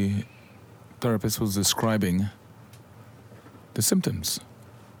 the therapist was describing the symptoms.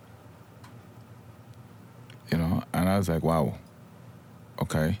 And I was like, wow.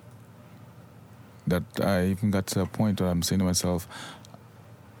 okay? That I even got to a point where I'm saying to myself,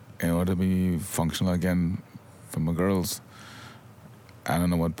 in order to be functional again for my girls, I don't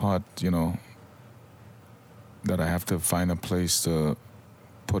know what part, that I have to find a place to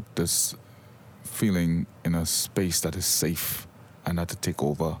put this feeling in a space that is safe and not to take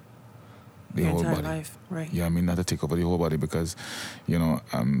over the Your whole entire body. life, right? Yeah, I mean, not to take over the whole body because,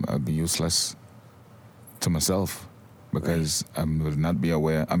 I'll be useless to myself because I will not be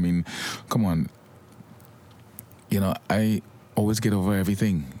aware. I mean, come on. I always get over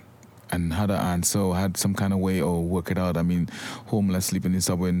everything and had an answer or had some kind of way or work it out. I mean, homeless, sleeping in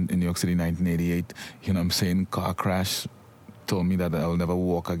subway in New York City, 1988, you know what I'm saying? Car crash told me that I'll never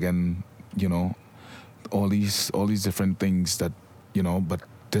walk again, all these different things that, but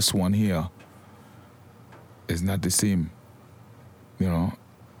this one here is not the same, where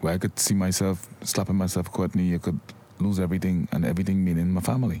I could see myself slapping myself, Courtney, you could lose everything and everything meaning my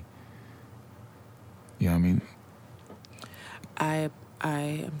family. You know what I mean? I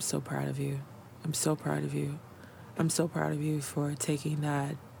am so proud of you. I'm so proud of you. I'm so proud of you for taking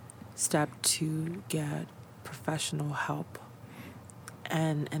that step to get professional help.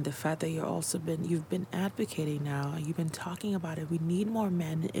 And the fact that you've been advocating now, you've been talking about it. We need more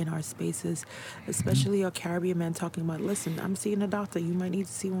men in our spaces, especially our Caribbean men talking about, listen, I'm seeing a doctor. You might need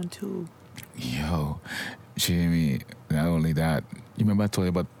to see one too. Yo, Jamie, not only that, you remember I told you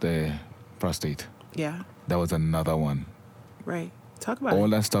about the prostate? Yeah. That was another one. Right. Talk about All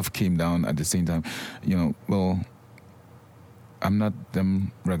it. that stuff came down at the same time. I'm not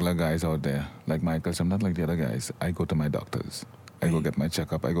them regular guys out there like Michael. So I'm not like the other guys. I go to my doctors. I go get my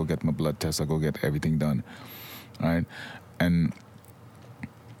checkup. I go get my blood test. I go get everything done. All right? And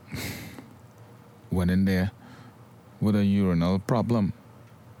went in there with a urinal problem.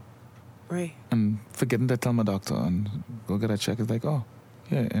 Right. And forgetting to tell my doctor and go get a check. It's like, oh,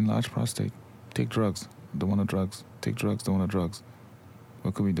 yeah, enlarged prostate. Take drugs. Don't want no drugs. Take drugs. Don't want no drugs.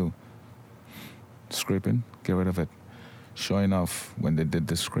 What could we do? Scraping. Get rid of it. Sure enough, when they did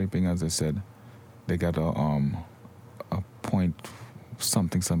the scraping, as I said, they got a point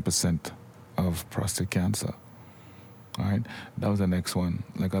something some percent of prostate cancer. All right? That was the next one.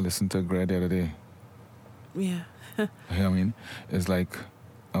 Like I listened to Greg the other day. Yeah. You know what I mean? It's like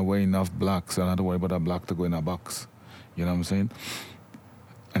I weigh enough blacks, so I don't have to worry about a black to go in a box. You know what I'm saying?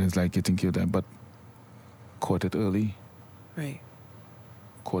 And it's like you think you're there, but caught it early. Right.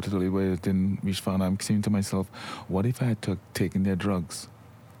 Caught it early where it didn't reach far. And I'm saying to myself, what if I had taken their drugs?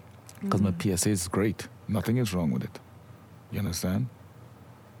 Because my PSA is great. Nothing is wrong with it. You understand?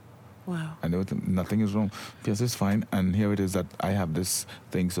 Wow. I know nothing is wrong. PSA is fine. And here it is that I have this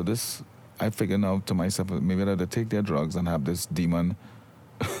thing. So I figure now to myself, maybe I'd rather take their drugs and have this demon,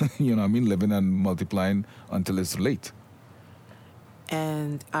 you know what I mean, living and multiplying until it's late.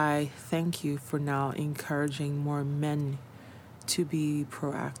 And I thank you for now encouraging more men to be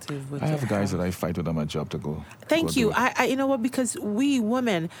proactive with I have their guys health. that I fight with at my job to go. Thank go you. do it. I you know what? Because we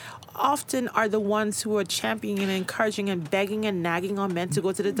women often are the ones who are championing and encouraging and begging and nagging on men to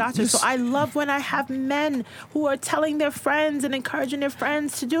go to the doctor. So I love when I have men who are telling their friends and encouraging their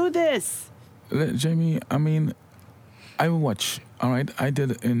friends to do this. Jamie, I mean, I watch, all right? I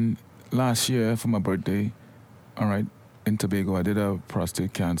did in last year for my birthday, all right, in Tobago, I did a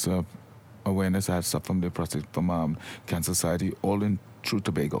prostate cancer awareness. I had stuff from the prostate, from Cancer Society, all in through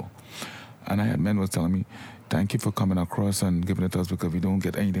Tobago. And I had men was telling me, thank you for coming across and giving it to us because we don't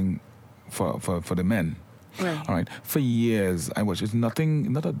get anything for the men. Right. All right. For years, I watched, it's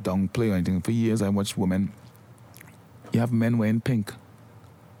nothing, not a downplay or anything. For years, I watched women, you have men wearing pink.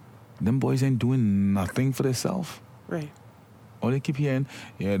 Them boys ain't doing nothing for themselves. Right. All they keep hearing,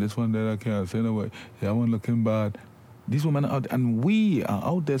 yeah, this one that I can't say no way. That one looking bad. These women are out, and we are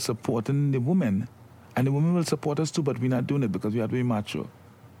out there supporting the women. And the women will support us too, but we're not doing it because we have to be macho,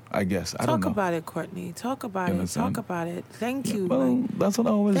 I guess. I don't know. Talk about it, Courtney. Talk about You it. understand? Talk about it. Thank Yeah, you. well, Like, that's what I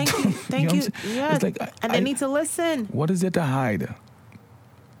always thank do. you. Thank know you. what I'm saying? Yeah. It's like, And they need to listen. What is there to hide?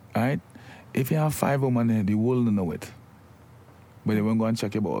 All right? If you have 5 women there, the world will know it. But they won't go and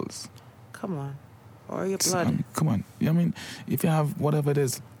check your balls. Come on. Or your So, blood. come on. I mean, if you have whatever it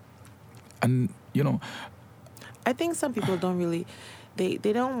is, and, I think some people don't really, they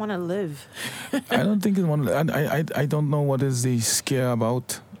don't want to live. I don't think it's one. I don't know what is the scare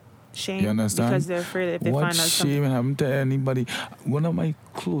about. Shame. You understand? Because they're afraid if they What find out something. shame happened to anybody? One of my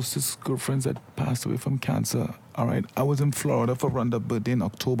closest girlfriends that passed away from cancer. All right, I was in Florida for Rhonda's birthday in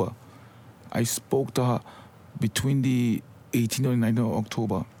October. I spoke to her between the 18th and 19th of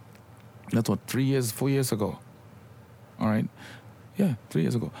October. That's what, 4 years ago. All right? Yeah, 3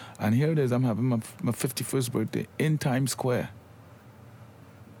 years ago. And here it is, I'm having my 51st birthday in Times Square.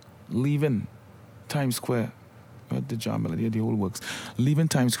 leaving Times Square. The John Melody, the whole works. Leaving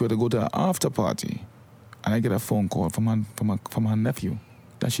Times Square to go to an after party. And I get a phone call from her nephew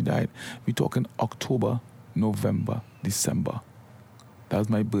that she died. We talking October, November, December. That was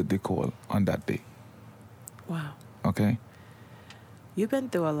my birthday call on that day. Wow. Okay? You've been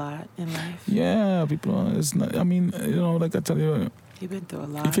through a lot in life. Yeah, people, it's not, I mean, like I tell you. You've been through a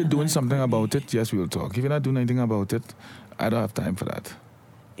lot. If you're doing something Courtney. about it, yes, we'll talk. If you're not doing anything about it, I don't have time for that.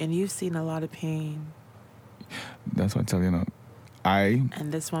 And you've seen a lot of pain. That's what I tell you.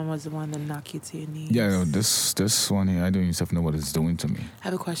 And this one was the one that knocked you to your knees. Yeah, no, this one here, I don't even know what it's doing to me. I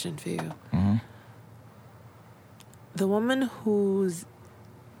have a question for you. Uh-huh. The woman who's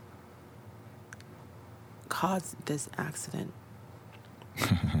caused this accident.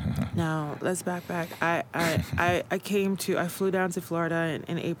 Now, let's backtrack. I flew down to Florida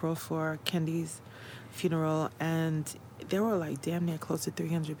in April for Kendi's funeral, and there were like damn near close to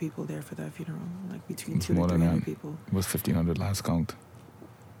 300 people there for that funeral, like between It's 200 more to than 300 that. people. It was 1,500 last count.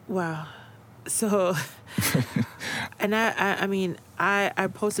 Wow. So, and I mean, I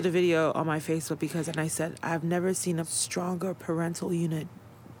posted a video on my Facebook because, and I said, I've never seen a stronger parental unit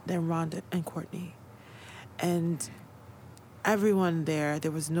than Rhonda and Courtney. And everyone there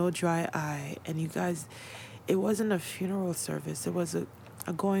was no dry eye. And you guys, it wasn't a funeral service. It was a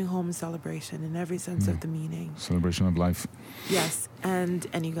going home celebration in every sense of the meaning. Celebration of life. Yes, and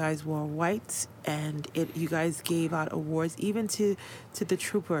you guys wore white, and you guys gave out awards even to the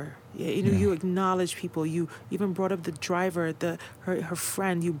trooper. You acknowledged people. You even brought up the driver, her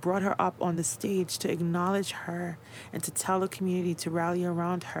friend. You brought her up on the stage to acknowledge her and to tell the community to rally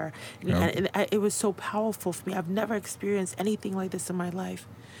around her. And it was so powerful for me. I've never experienced anything like this in my life.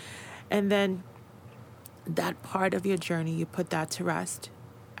 And then that part of your journey, you put that to rest,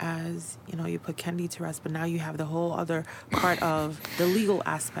 as you put Kendi to rest, but now you have the whole other part of the legal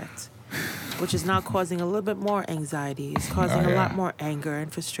aspect, which is now causing a little bit more anxiety. It's causing a lot more anger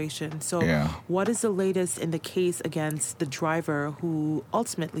and frustration. So what is the latest in the case against the driver who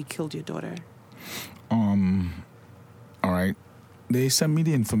ultimately killed your daughter? All right. They sent me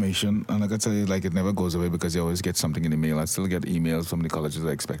the information, and like I tell you, like, it never goes away because you always get something in the mail. I still get emails from the colleges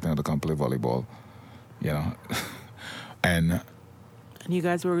expecting her to come play volleyball. And you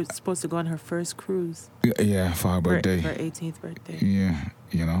guys were supposed to go on her first cruise. Yeah, for her birthday. For her 18th birthday.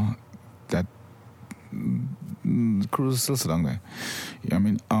 Yeah, that cruise is still sitting there. Yeah, I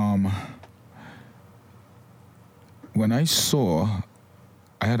mean, when I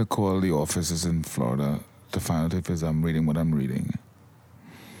had to call the offices in Florida to find out if I'm reading what I'm reading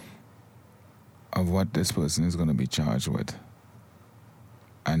of what this person is going to be charged with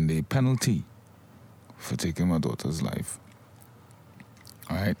and the penalty for taking my daughter's life.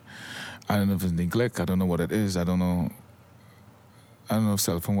 All right? I don't know if it's neglect. I don't know what it is. I don't know if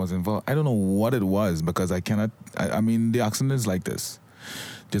cell phone was involved. I don't know what it was because I cannot... I mean, the accident is like this.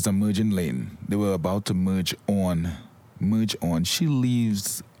 There's a merging lane. They were about to merge on. She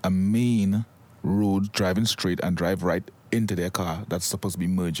leaves a main road driving straight and drive right into their car that's supposed to be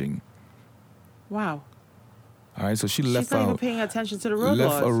merging. Wow. All right, so she's not even paying attention to the road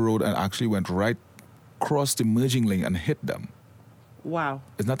left laws. a road and actually went right across the merging lane and hit them. Wow.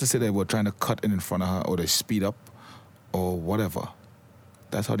 It's not to say they were trying to cut in front of her or they speed up or whatever.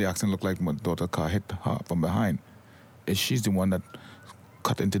 That's how the accident looked like. My daughter's car hit her from behind. She's the one that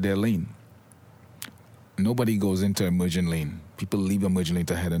cut into their lane. Nobody goes into a merging lane. People leave a merging lane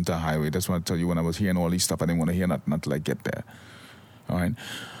to head into a highway. That's what I tell you. When I was hearing all these stuff, I didn't want to hear nothing until I get there. All right.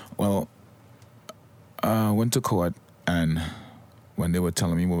 Well, I went to court, and when they were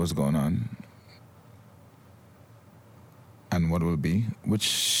telling me what was going on and what will be, which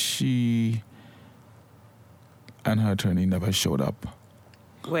she and her attorney never showed up.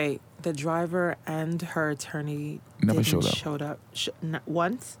 Wait, the driver and her attorney never showed up.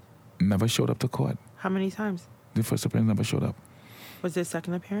 Once? Never showed up to court. How many times? The first appearance never showed up. Was there a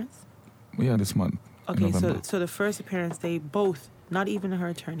second appearance? Yeah, this month. Okay, so the first appearance, they both, not even her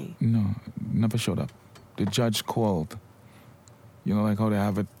attorney. No, never showed up. The judge called. Like how they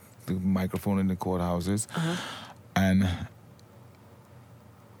have it, the microphone in the courthouses. Uh-huh. And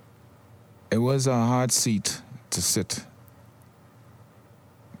it was a hard seat to sit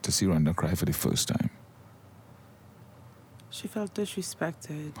to see Rhonda cry for the first time. She felt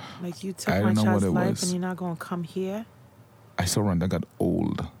disrespected. Like, you took I my don't know child's what it life was. and you're not going to come here? I saw Rhonda got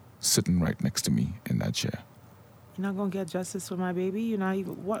old, sitting right next to me in that chair. You're not going to get justice for my baby? You're not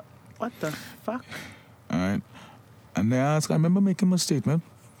even... What the fuck? All right. And they asked, I remember making a statement,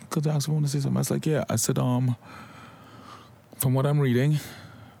 because they asked me to say something. I was like, yeah. I said, from what I'm reading,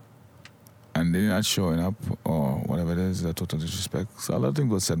 and they're not showing up or whatever it is, a total disrespect. So a lot of things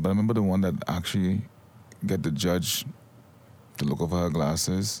were said, but I remember the one that actually get the judge to look over her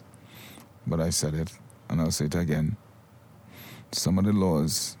glasses, but I said it, and I'll say it again. Some of the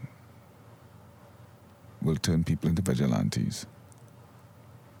laws will turn people into vigilantes.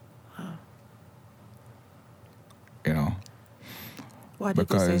 You know? Why did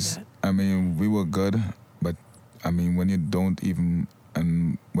you say that? I mean, we were good, but I mean, when you don't even,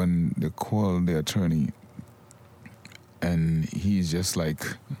 and when they call the attorney, and he's just like,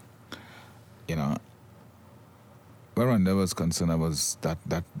 you know, where I was concerned, I was that.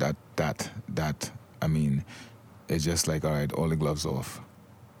 I mean, it's just like, all right, all the gloves off.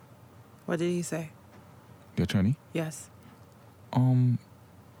 What did he say? The attorney? Yes.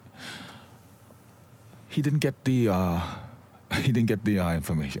 He didn't get the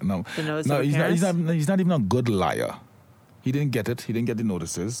information. No, The notice no, of he's appearance? not even a good liar. He didn't get it. He didn't get the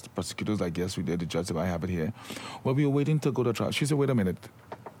notices. The prosecutor's like, yes, we did. The judge said, I have it here. Well, we were waiting to go to trial. She said, wait a minute.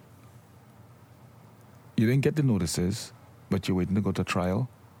 You didn't get the notices, but you're waiting to go to trial?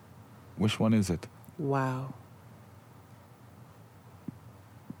 Which one is it? Wow.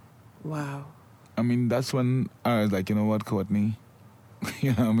 Wow. I mean, that's when I was like, you know what, Courtney?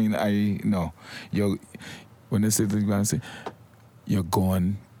 You know what I mean? When they say things, I say, you're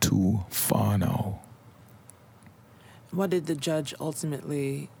going too far now. What did the judge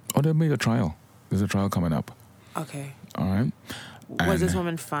ultimately... Oh, they made a trial. There's a trial coming up. Okay. All right? Was this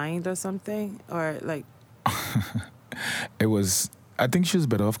woman fined or something? Or like... It was... I think she was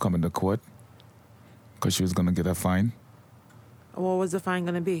better off coming to court because she was going to get a fine. What was the fine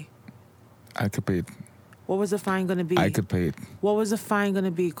going to be? I could pay it. What was the fine going to be? I could pay it. What was the fine going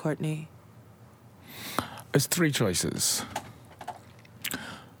to be, Courtney? It's 3 choices.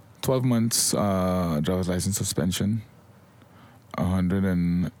 12 months driver's license suspension,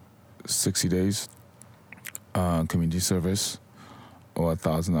 160 days community service, or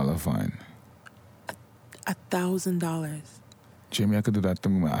 $1,000 fine. $1,000. Jamie, I could do that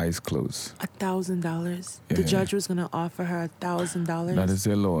thing with my eyes closed. $1,000. Yeah, The yeah. judge was going to offer her $1,000. That is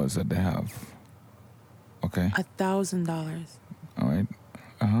their laws that they have. Okay? $1,000. All right?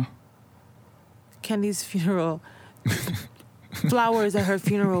 Uh-huh. Kenny's funeral. Flowers at her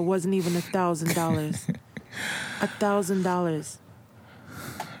funeral wasn't even $1,000. $1,000.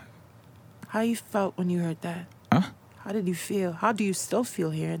 How you felt when you heard that? Huh? How did you feel? How do you still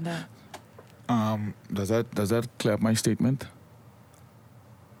feel hearing that? Does that clear up my statement?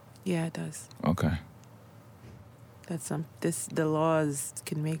 Yeah, it does. Okay. The laws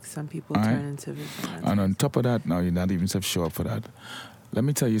can make some people All right. turn into vigilantes. And on top of that, now you're not even show up for that. Let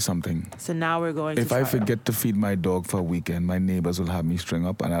me tell you something. So now we're going to If I trial. forget to feed my dog for a weekend, my neighbors will have me string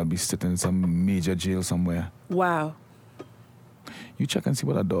up and I'll be sitting in some major jail somewhere. Wow. You check and see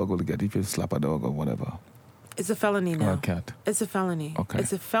what a dog will get if you slap a dog or whatever. It's a felony Or now. a cat. It's a felony. Okay.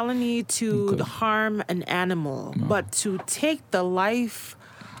 It's a felony to Good. harm an animal. No. But to take the life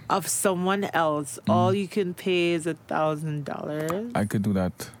of someone else, all you can pay is $1,000. I could do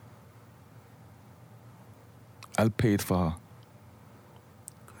that. I'll pay it for her.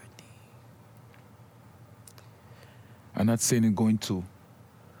 I'm not saying it's going to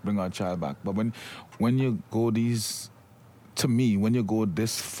bring our child back, but when you go when you go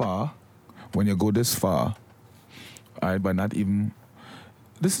this far, but not even,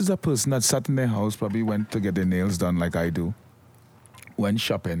 this is a person that sat in their house, probably went to get their nails done like I do, went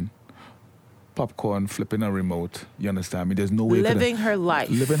shopping, popcorn, flipping a remote, you understand me? There's no way Living her life.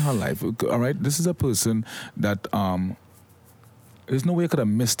 living her life, all right? This is a person that, there's no way I could have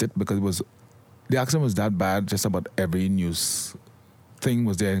missed it because the accident was that bad, just about every news thing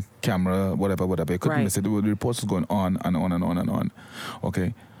was there, camera, whatever. You couldn't Right. miss it. The reports was going on and on and on and on.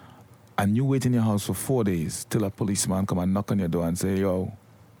 Okay? And you wait in your house for 4 days till a policeman come and knock on your door and say, yo,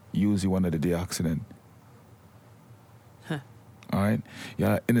 you one of the accident. Huh. All right?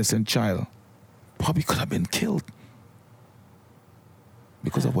 You're an innocent child. Probably could have been killed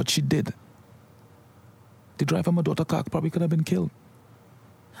because of what she did. The driver of my daughter's car probably could have been killed.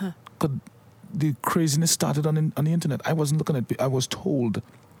 Huh. The craziness started on the internet. I wasn't looking at it. I was told.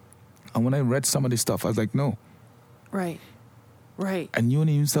 And when I read some of this stuff, I was like, no. Right. And you and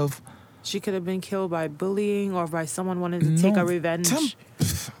yourself... She could have been killed by bullying or by someone wanting to take a revenge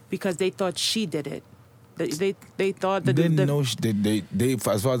because they thought she did it. They thought that They know, they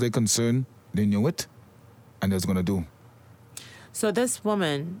as far as they're concerned, they knew it. And they was going to do. So this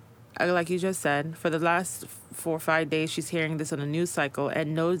woman, like you just said, for the last 4 or 5 days, she's hearing this on a news cycle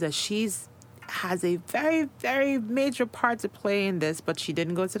and knows that has a very, very major part to play in this, but she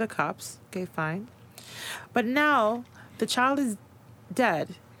didn't go to the cops. Okay, fine. But now the child is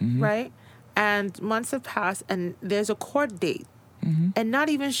dead, right? And months have passed, and there's a court date, and not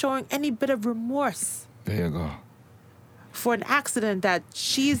even showing any bit of remorse There you go. for an accident that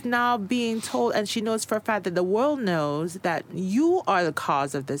she's now being told, and she knows for a fact that the world knows that you are the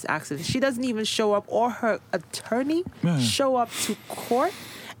cause of this accident. She doesn't even show up, or her attorney show up to court.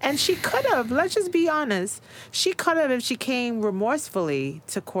 And she could have, let's just be honest, she could have, if she came remorsefully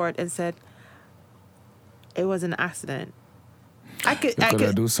to court and said, it was an accident. I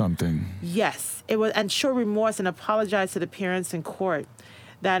could do something. Yes, it was, and show remorse and apologize to the parents in court.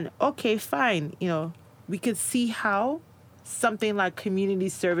 Then, okay, fine. We could see how something like community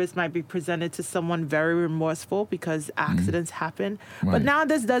service might be presented to someone very remorseful because accidents happen. Right. But now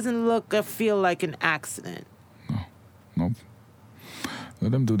this doesn't look or feel like an accident. Nope.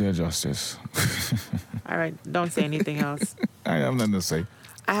 Let them do their justice. All right, don't say anything else. I have nothing to say.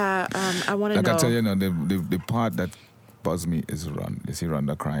 I want to know. Like I tell you, the part that bugs me is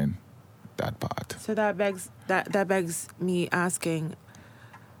Rhonda crying. That part. So that begs me asking,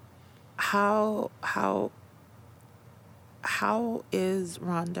 how is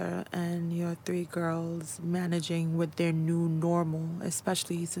Rhonda and your 3 girls managing with their new normal,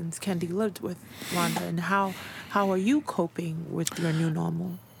 especially since Kendi lived with Rhonda, and how are you coping with your new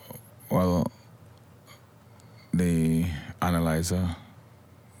normal? Well, the analyzer,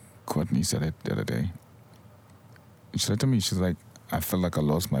 Courtney, said it the other day. She said to me, she's like, I felt like I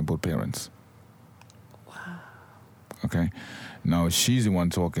lost my both parents. Wow. Okay. Now, she's the one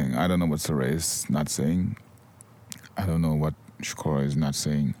talking. I don't know what Sarah is not saying. I don't know what Shakora is not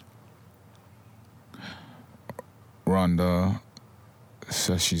saying. Rhonda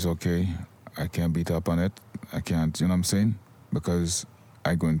says she's okay. I can't beat up on it. I can't, you know what I'm saying? Because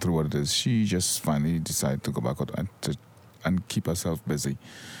I'm going through what it is. She just finally decided to go back out and keep herself busy.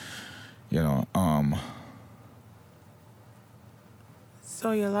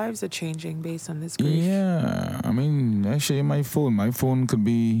 So your lives are changing based on this grief? Yeah. I mean, actually, my phone could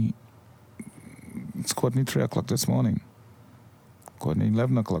be... It's Courtney 3 o'clock this morning. Courtney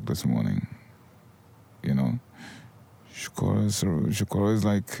 11 o'clock this morning. Shakora is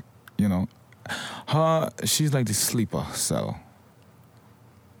like, she's like the sleeper cell.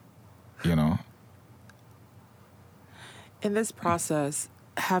 In this process,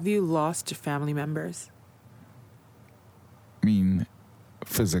 have you lost family members? I mean,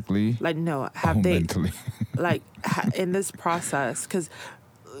 physically? Like, no, have they... mentally? In this process, because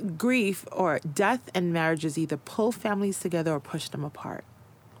grief or death and marriages either pull families together or push them apart,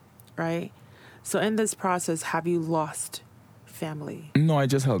 right? So in this process, have you lost family? No, I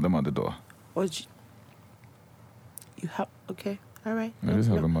just held them at the door. Or you help? Okay, all right. I just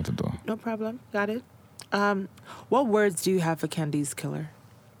held them at the door. No problem. Got it. What words do you have for Kendi's killer?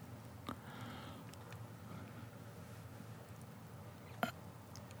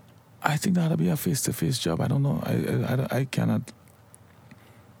 I think that ought to be a face-to-face job. I don't know. I cannot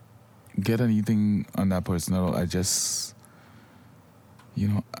get anything on that person at all. I just,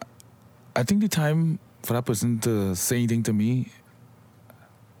 I think the time for that person to say anything to me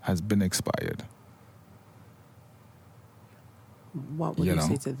has been expired. What would you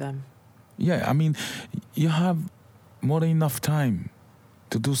say to them? Yeah, I mean, you have more than enough time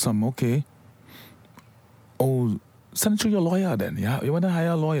to do something, okay? Oh, send it to your lawyer then. Yeah, you want to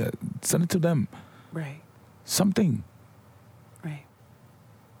hire a lawyer, send it to them. Right. Something. Right.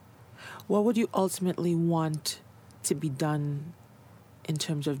 What would you ultimately want to be done in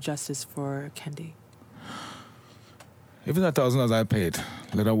terms of justice for Kendi? If it's $1,000 I paid,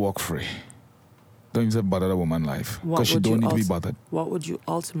 let her walk free. Don't even bother the woman's life. Because she don't need to be bothered. What would you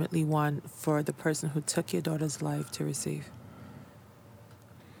ultimately want for the person who took your daughter's life to receive?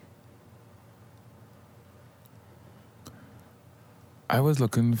 I was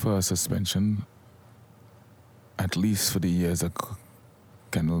looking for a suspension, at least for the years that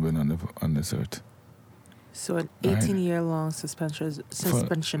Kendall been on this earth. So an 18-year-long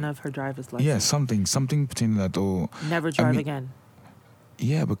suspension of her driver's license. Yeah, something pertaining to that. Oh, never drive again.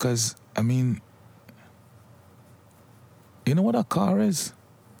 Yeah, because you know what a car is?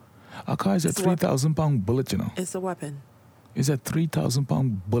 A car is a 3,000-pound bullet. It's a weapon. It's a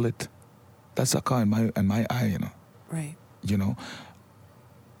 3,000-pound bullet. That's a car in my eye. Right.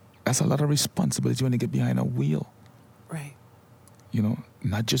 That's a lot of responsibility when you get behind a wheel. Right.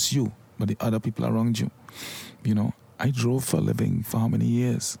 Not just you, but the other people around you. I drove for a living for how many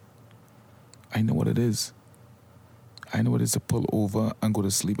years? I know what it is. I know what it is to pull over and go to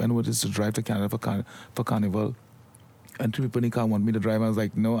sleep. I know what it is to drive to Canada for Carnival. And 2 people in the car want me to drive. I was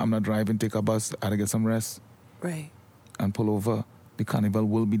like, no, I'm not driving. Take a bus. I had to get some rest. Right. And pull over. The Carnival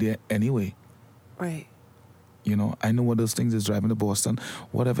will be there anyway. Right. I know what those things is, driving to Boston,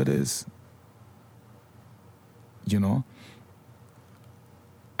 whatever it is. you know.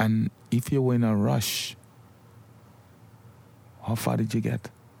 And if you were in a rush, how far did you get?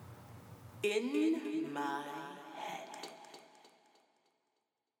 In my head.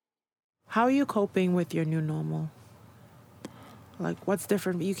 How are you coping with your new normal? Like, what's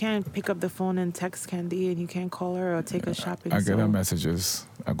different? You can't pick up the phone and text Candy, and you can't call her or take her shopping. I get her messages.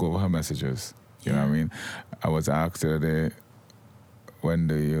 I go over her messages. You know what I mean? I was asked the other day, when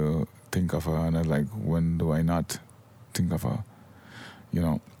do you think of her? And I was like, when do I not think of her? You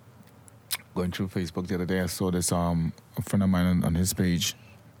know, going through Facebook the other day, I saw this a friend of mine on his page,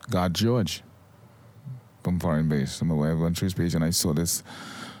 God George, from Foreign Base. I'm aware. I went through his page and I saw this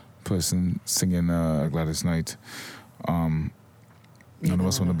person singing Gladys Knight. None of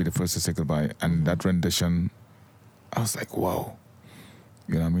us want to be the first to say goodbye. And that rendition, I was like, wow.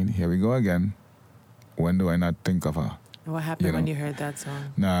 You know what I mean? Here we go again. When do I not think of her? What happened when you heard that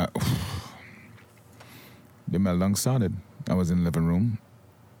song? Nah, the meltdown started. I was in the living room,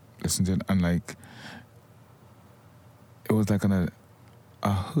 listening to it, and like, it was like a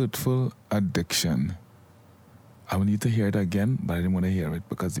hurtful addiction. I would need to hear it again, but I didn't want to hear it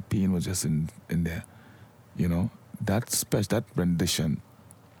because the pain was just in there. You know, that rendition,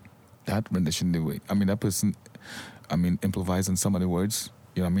 the way, I mean, that person, improvised on some of the words,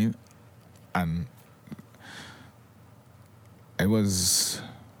 you know what I mean? And it was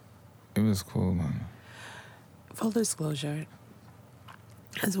cool, man. Full disclosure,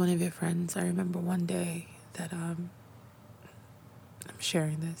 as one of your friends, I remember one day that I'm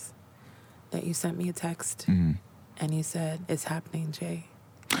sharing this, that you sent me a text and you said, "It's happening, Jay."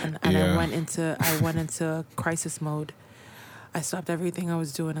 And Yeah. I went into crisis mode. I stopped everything I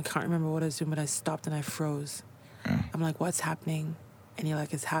was doing. I can't remember what I was doing, but I stopped and I froze. Yeah. I'm like, "What's happening?" And you're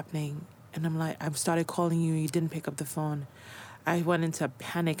like, "It's happening." And I'm like, I started calling you. You didn't pick up the phone. I went into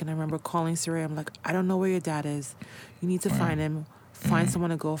panic, and I remember calling Saray. I'm like, "I don't know where your dad is. You need to find him. Find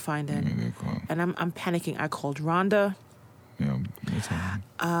someone to go find him." And I'm panicking. I called Rhonda. Yeah, that's fine.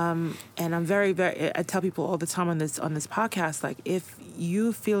 And I'm very, very, I tell people all the time on this podcast, like, if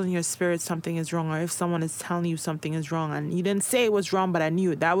you feel in your spirit something is wrong, or if someone is telling you something is wrong, and you didn't say it was wrong, but I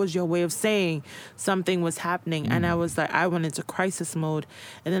knew it, that was your way of saying something was happening. And I was like, I went into crisis mode.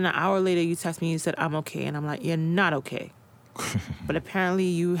 And then an hour later, you text me and you said, "I'm okay." And I'm like, "You're not okay." But apparently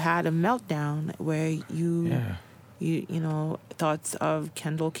you had a meltdown where you know, thoughts of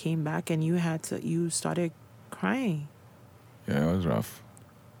Kendall came back and you started crying. Yeah, it was rough.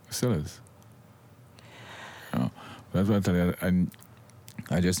 It still is. You know, that's what I tell you. And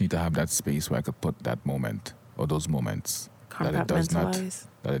I just need to have that space where I could put that moment or those moments that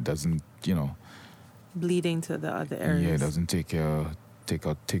it doesn't, you know, bleeding to the other areas. Yeah, it doesn't take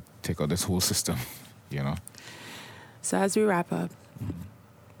out this whole system, you know. So as we wrap up,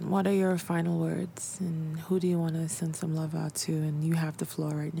 what are your final words, and who do you want to send some love out to? And you have the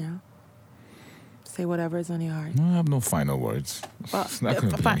floor right now. Say whatever is on your heart. No, I have no final words. Well, it's not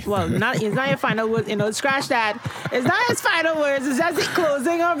it's not your final words. You know, scratch that. It's not his final words. It's just the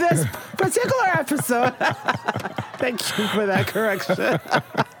closing of this particular episode. Thank you for that correction.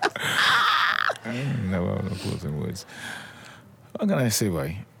 No closing words. What can I say,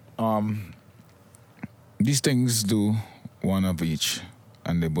 why? These things do one of each,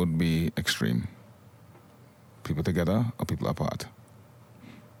 and they both be extreme. People together or people apart.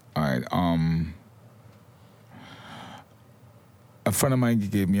 All right. A friend of mine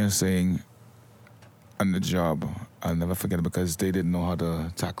gave me a saying on the job. I'll never forget it because they didn't know how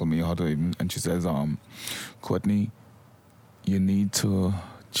to tackle me or how to even. And she says, "Courtney, you need to."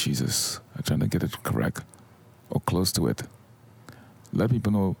 Jesus, I'm trying to get it correct or close to it. Let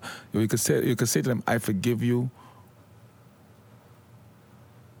people know. You could say to them, "I forgive you.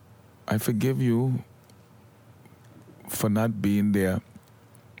 I forgive you for not being there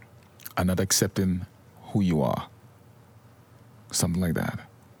and not accepting who you are." Something like that.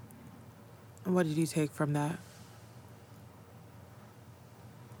 What did you take from that?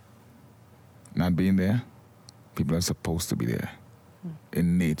 Not being there. People are supposed to be there.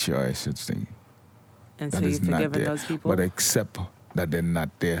 In nature, I should say. And so you've forgiven those people? But accept that they're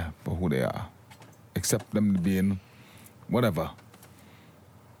not there for who they are. Accept them being whatever.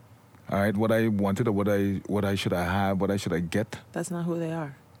 All right, what I wanted or what I should have, what I should I get. That's not who they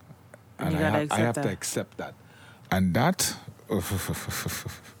are. And I have to accept that. And that,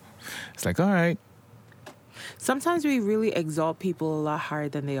 it's like, all right. Sometimes we really exalt people a lot higher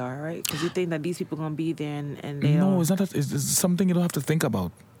than they are, right? Because you think that these people are going to be there and they No, it's not that. It's something you don't have to think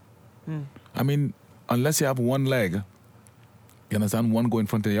about. I mean, unless you have one leg, you understand, one go in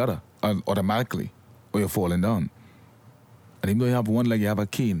front of the other automatically, or you're falling down. And even though you have one leg, you have a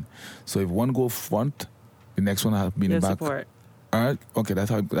cane. So if one go front, The next one I'll be in Your the back. support. All right? Okay, that's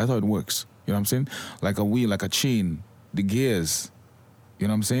how it works. You know what I'm saying? Like a wheel, like a chain, the gears. You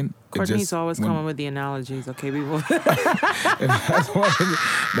know what I'm saying? Courtney's always coming with the analogies, okay, people? that's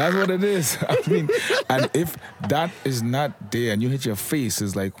what it is. I mean, and if that is not there and you hit your face,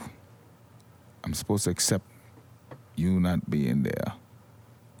 it's like, I'm supposed to accept you not being there.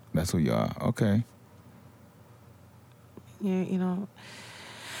 That's who you are. Okay. Yeah, you know,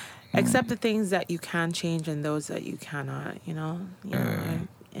 accept the things that you can change and those that you cannot, you know?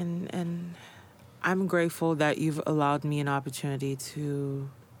 And I'm grateful that you've allowed me an opportunity to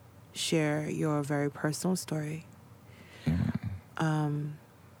share your very personal story. Do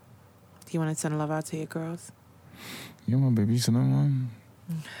you want to send love out to your girls? Yeah, my baby,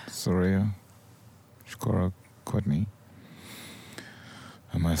 Soraya, Shakora, Courtney,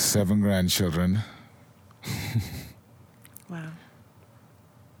 and my 7 grandchildren. Wow.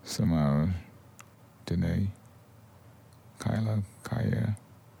 Samara, Danae, Kyla, Kaya,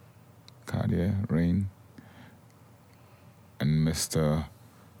 Kadia, Rain, and Mr.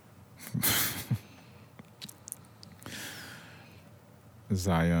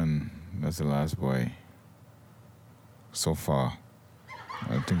 Zion. That's the last boy. So far.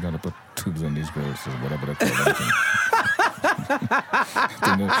 I think I'll put tubes on these girls, or whatever they call them. I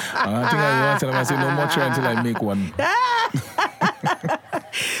think I want to tell them, I say, no more try until I make one.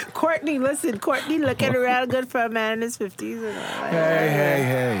 Courtney, listen, Courtney looking around good for a man in his 50s. And all.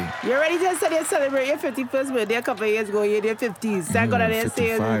 Hey. You already just said you celebrate your 51st birthday a couple of years ago. You're in your 50s. Thank God I didn't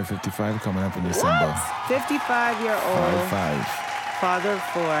say 55 coming up in December. 55-year-old. 5. Father of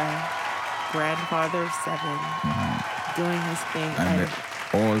 4. Grandfather of 7. Doing his thing. And they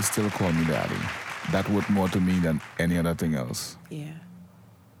all still call me daddy. That worth more to me than any other thing else. Yeah.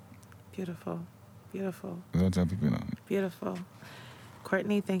 Beautiful. That's how people know. Beautiful.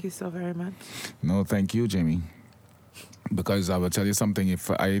 Courtney, thank you so very much. No, thank you, Jamie. Because I will tell you something. If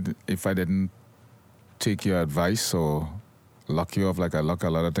I didn't take your advice or lock you off like I lock a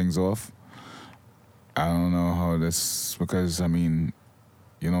lot of things off, I don't know how this. Because I mean,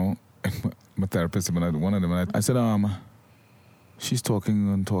 you know, my therapist, one of them, I said, she's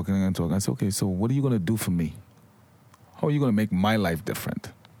talking. I said, okay, so what are you gonna do for me? How are you gonna make my life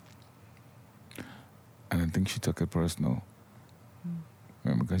different? And I think she took it personal.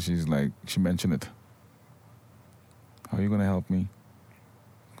 Yeah, because she mentioned it. How are you going to help me?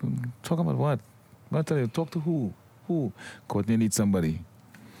 Talk about what? I tell you, talk to who? Who? Courtney needs somebody.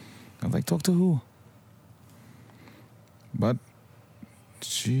 I was like, talk to who? But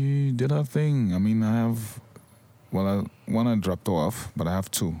she did her thing. I mean, one I dropped off, but I have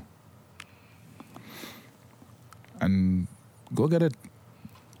 2. And go get it.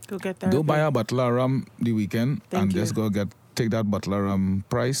 Go get therapy. Go buy a bottle of rum the weekend just go take that bottle of rum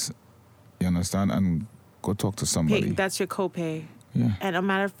price, you understand, and go talk to somebody. That's your copay. Yeah. And a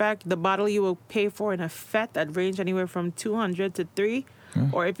matter of fact, the bottle you will pay for in a fete that range anywhere from $200 to $300,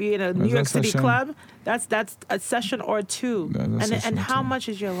 or if you're in a New York City club, that's a session or 2. And how much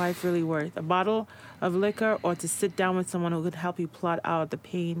is your life really worth? A bottle of liquor, or to sit down with someone who could help you plot out the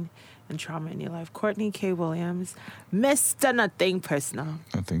pain and trauma in your life? Courtney K. Williams, Mr. Nothing Personal.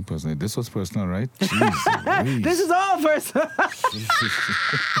 Nothing personal. This was personal, right? Jeez, this is all personal.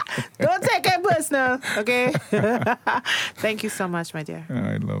 Don't take it personal, okay? Thank you so much, my dear. All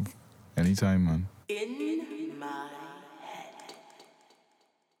right, love. Anytime, man. In my head.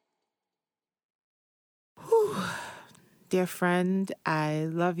 Whew. Dear friend, I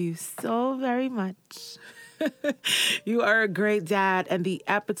love you so very much. You are a great dad and the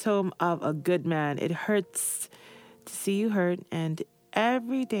epitome of a good man. It hurts to see you hurt, and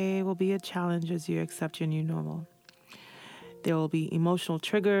every day will be a challenge as you accept your new normal. There will be emotional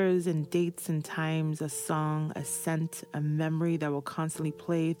triggers and dates and times, a song, a scent, a memory that will constantly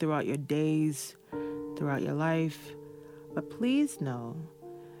play throughout your days, throughout your life. But please know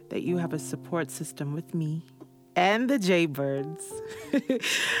that you have a support system with me and the Jaybirds.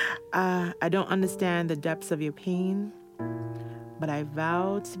 I don't understand the depths of your pain, but I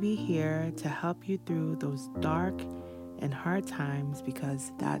vow to be here to help you through those dark and hard times,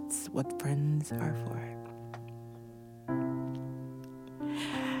 because that's what friends are for.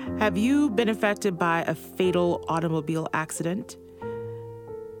 Have you been affected by a fatal automobile accident?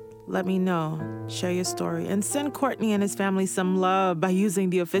 Let me know. Share your story and send Courtney and his family some love by using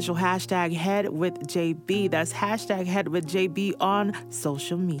the official hashtag HeadWithJB. That's hashtag HeadWithJB on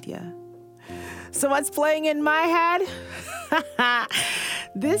social media. So what's playing in my head?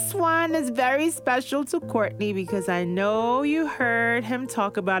 This one is very special to Courtney because I know you heard him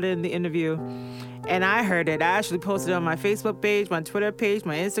talk about it in the interview. And I heard it. I actually posted it on my Facebook page, my Twitter page,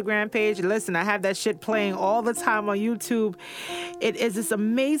 my Instagram page. Listen, I have that shit playing all the time on YouTube. It is this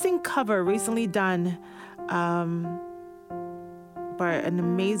amazing cover recently done by an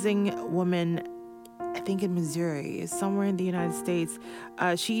amazing woman, I think in Missouri, somewhere in the United States.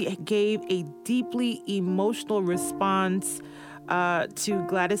 She gave a deeply emotional response to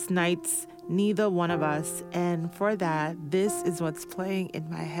Gladys Knight's Neither One of Us. And for that, this is what's playing in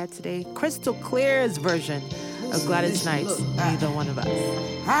my head today. Crystal Clear's version of Gladys Knight's Neither One of Us.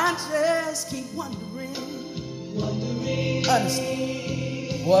 I just keep wondering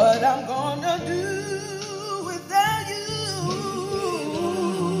honestly, what I'm gonna do without you.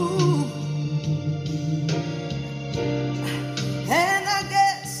 And I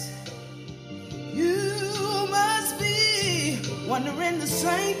guess you must be wondering the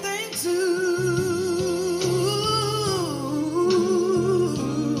same thing too.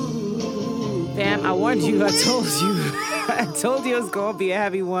 Fam, I warned you. I told you. I told you it was going to be a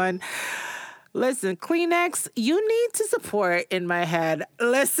heavy one. Listen, Kleenex, you need to support In My Head.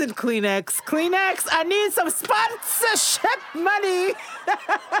 Listen, Kleenex, I need some sponsorship money.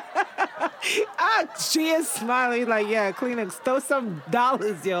 She is smiling like, yeah, Kleenex, throw some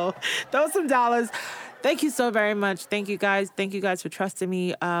dollars, yo. Throw some dollars. Thank you so very much. Thank you guys. Thank you guys for trusting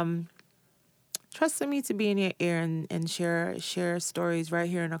me. Trusting me to be in your ear and share stories right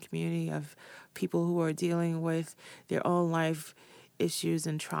here in our community of people who are dealing with their own life issues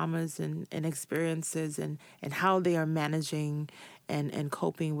and traumas and experiences and how they are managing and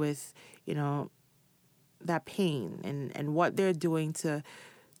coping with, you know, that pain and what they're doing to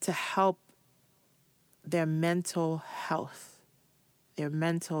help their mental health, their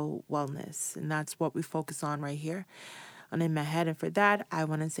mental wellness. And that's what we focus on right here on In My Head. And for that, I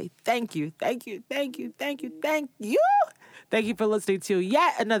want to say thank you. Thank you for listening to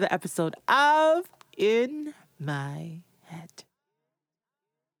yet another episode of In My Head.